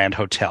of Grand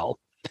Hotel.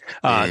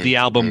 The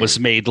album was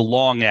made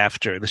long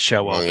after the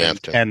show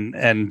opened.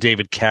 And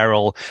David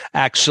Carroll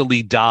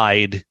actually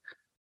died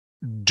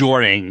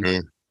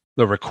during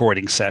the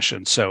recording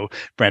session. So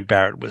Brent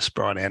Barrett was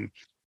brought in.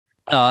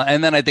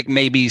 And then I think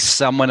maybe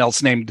someone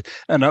else named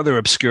another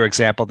obscure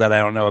example that I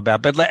don't know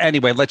about. But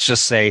anyway, let's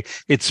just say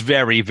it's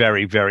very,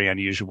 very, very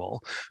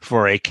unusual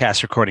for a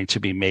cast recording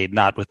to be made,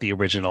 not with the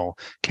original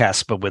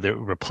cast, but with a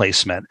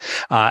replacement.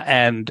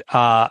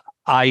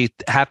 I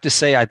have to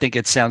say, I think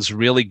it sounds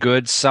really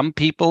good. Some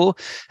people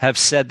have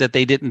said that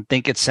they didn't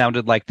think it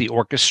sounded like the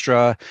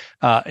orchestra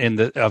of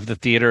the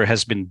theater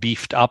has been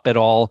beefed up at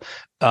all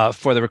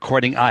for the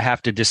recording. I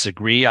have to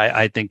disagree.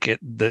 I think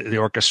the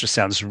orchestra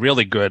sounds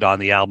really good on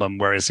the album,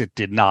 whereas it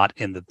did not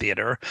in the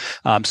theater.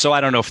 So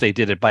I don't know if they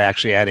did it by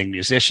actually adding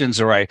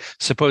musicians, or I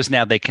suppose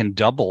now they can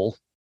double.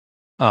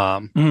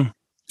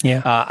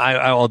 Yeah.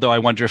 Although I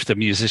wonder if the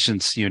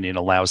musicians union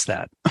allows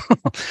that.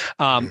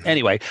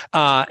 Anyway,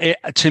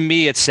 to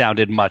me, it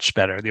sounded much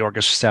better. The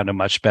orchestra sounded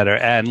much better.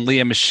 And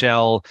Leah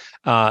Michele,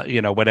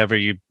 whatever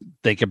you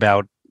think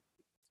about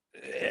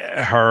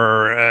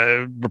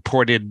her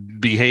reported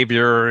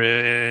behavior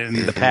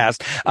in the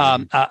past,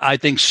 I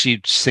think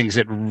she sings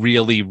it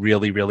really,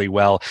 really, really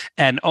well.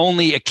 And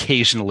only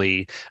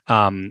occasionally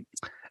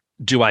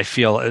do I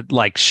feel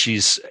like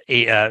she's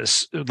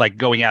like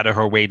going out of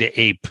her way to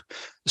ape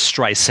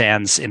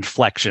Streisand's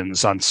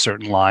inflections on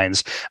certain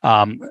lines.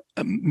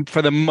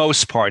 For the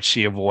most part,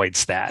 she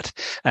avoids that.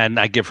 And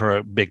I give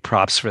her big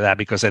props for that,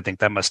 because I think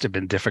that must have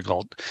been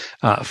difficult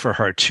for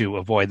her to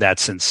avoid that,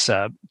 since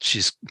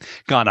she's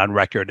gone on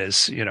record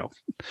as,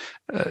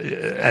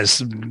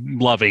 as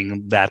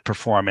loving that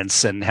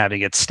performance and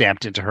having it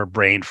stamped into her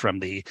brain from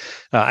the,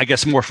 I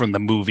guess more from the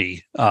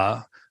movie,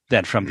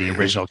 than from the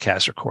original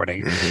cast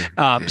recording.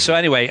 So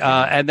anyway,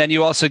 and then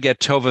you also get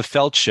Tova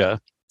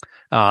Feldsha,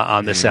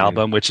 on this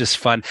album, which is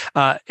fun.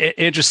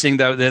 Interesting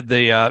though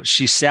that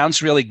she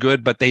sounds really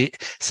good, but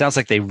sounds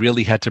like they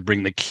really had to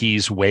bring the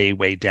keys way,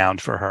 way down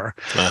for her.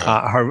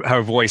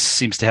 Her voice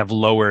seems to have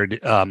lowered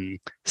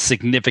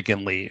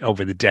significantly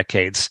over the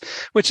decades,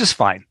 which is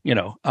fine,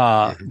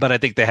 but I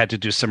think they had to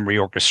do some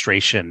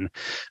reorchestration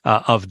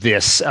of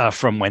this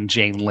from when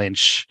Jane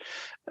Lynch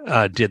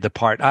did the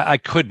part. I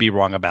could be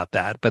wrong about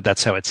that, but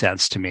that's how it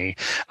sounds to me.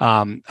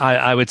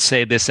 I would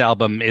say this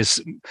album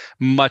is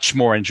much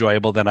more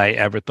enjoyable than I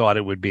ever thought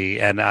it would be,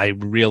 and I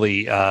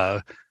really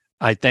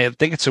I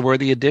think it's a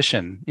worthy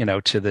addition,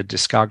 to the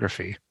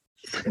discography.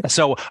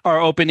 So our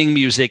opening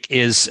music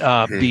is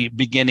the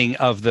beginning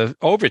of the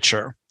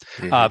overture.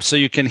 So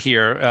you can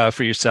hear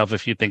for yourself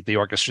if you think the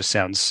orchestra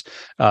sounds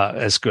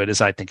as good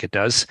as I think it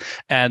does.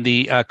 And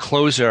the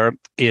closer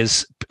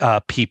is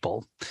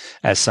People,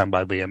 as sung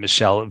by Leah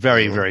Michelle,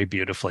 very, very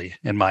beautifully,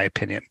 in my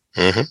opinion.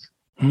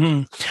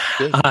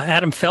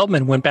 Adam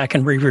Feldman went back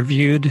and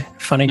re-reviewed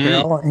Funny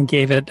Girl and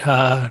gave it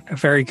a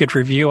very good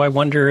review. I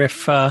wonder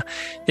if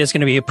there's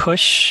going to be a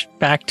push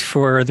back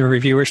for the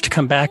reviewers to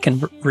come back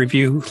and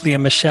review Leah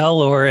Michelle,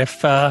 or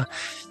if,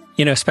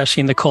 especially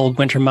in the cold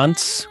winter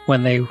months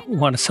when they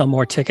want to sell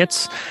more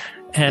tickets,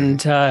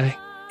 and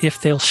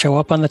if they'll show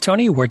up on the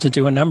Tony Awards and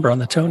do a number on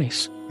the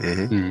Tonys.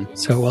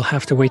 So we'll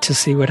have to wait to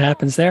see what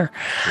happens there.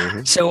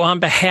 So on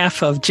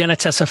behalf of Jenna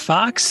Tessa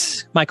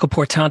Fox, Michael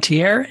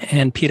Portantiere,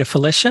 and Peter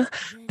Felicia,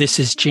 this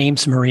is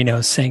James Marino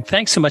saying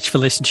thanks so much for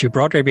listening to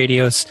Broadway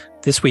Radio's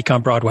This Week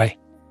on Broadway.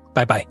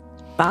 Bye-bye.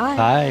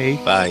 Bye.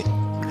 Bye.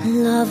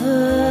 Lovers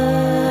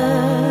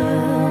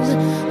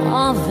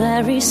are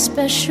very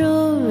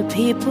special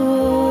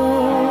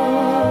people.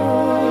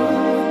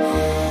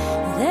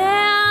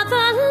 They're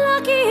the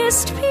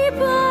luckiest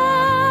people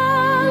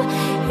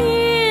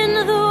in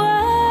the world.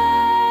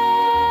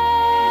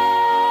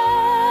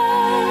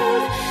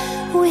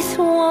 With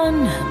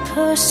one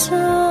person,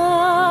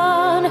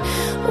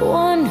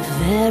 one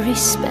very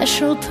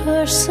special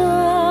person,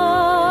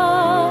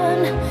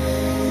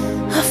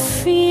 a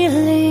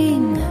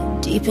feeling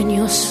deep in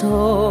your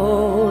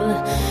soul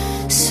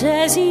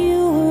says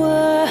you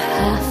were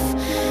half,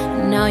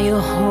 now you're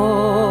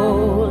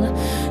whole.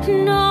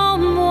 No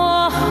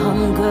more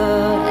hunger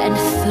and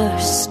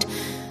thirst,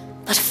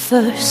 but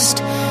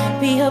first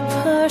be a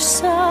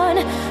person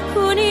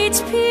who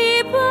needs people.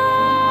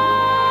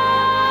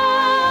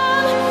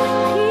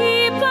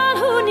 People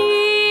who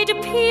need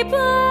people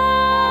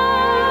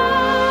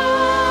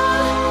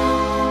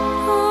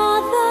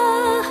are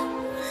the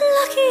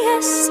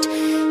luckiest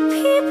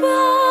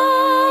people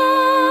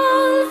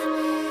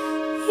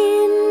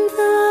in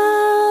the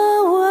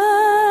world.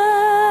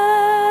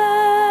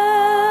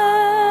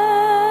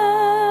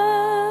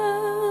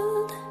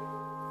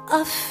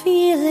 A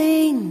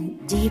feeling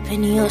deep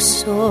in your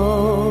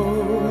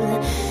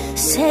soul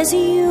says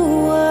you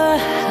were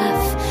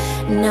half,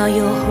 now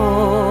you're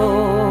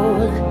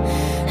whole.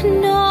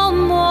 No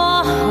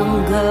more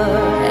hunger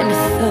and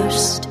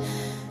thirst,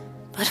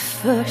 but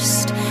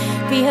first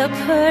be a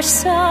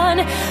person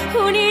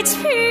who needs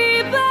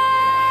people.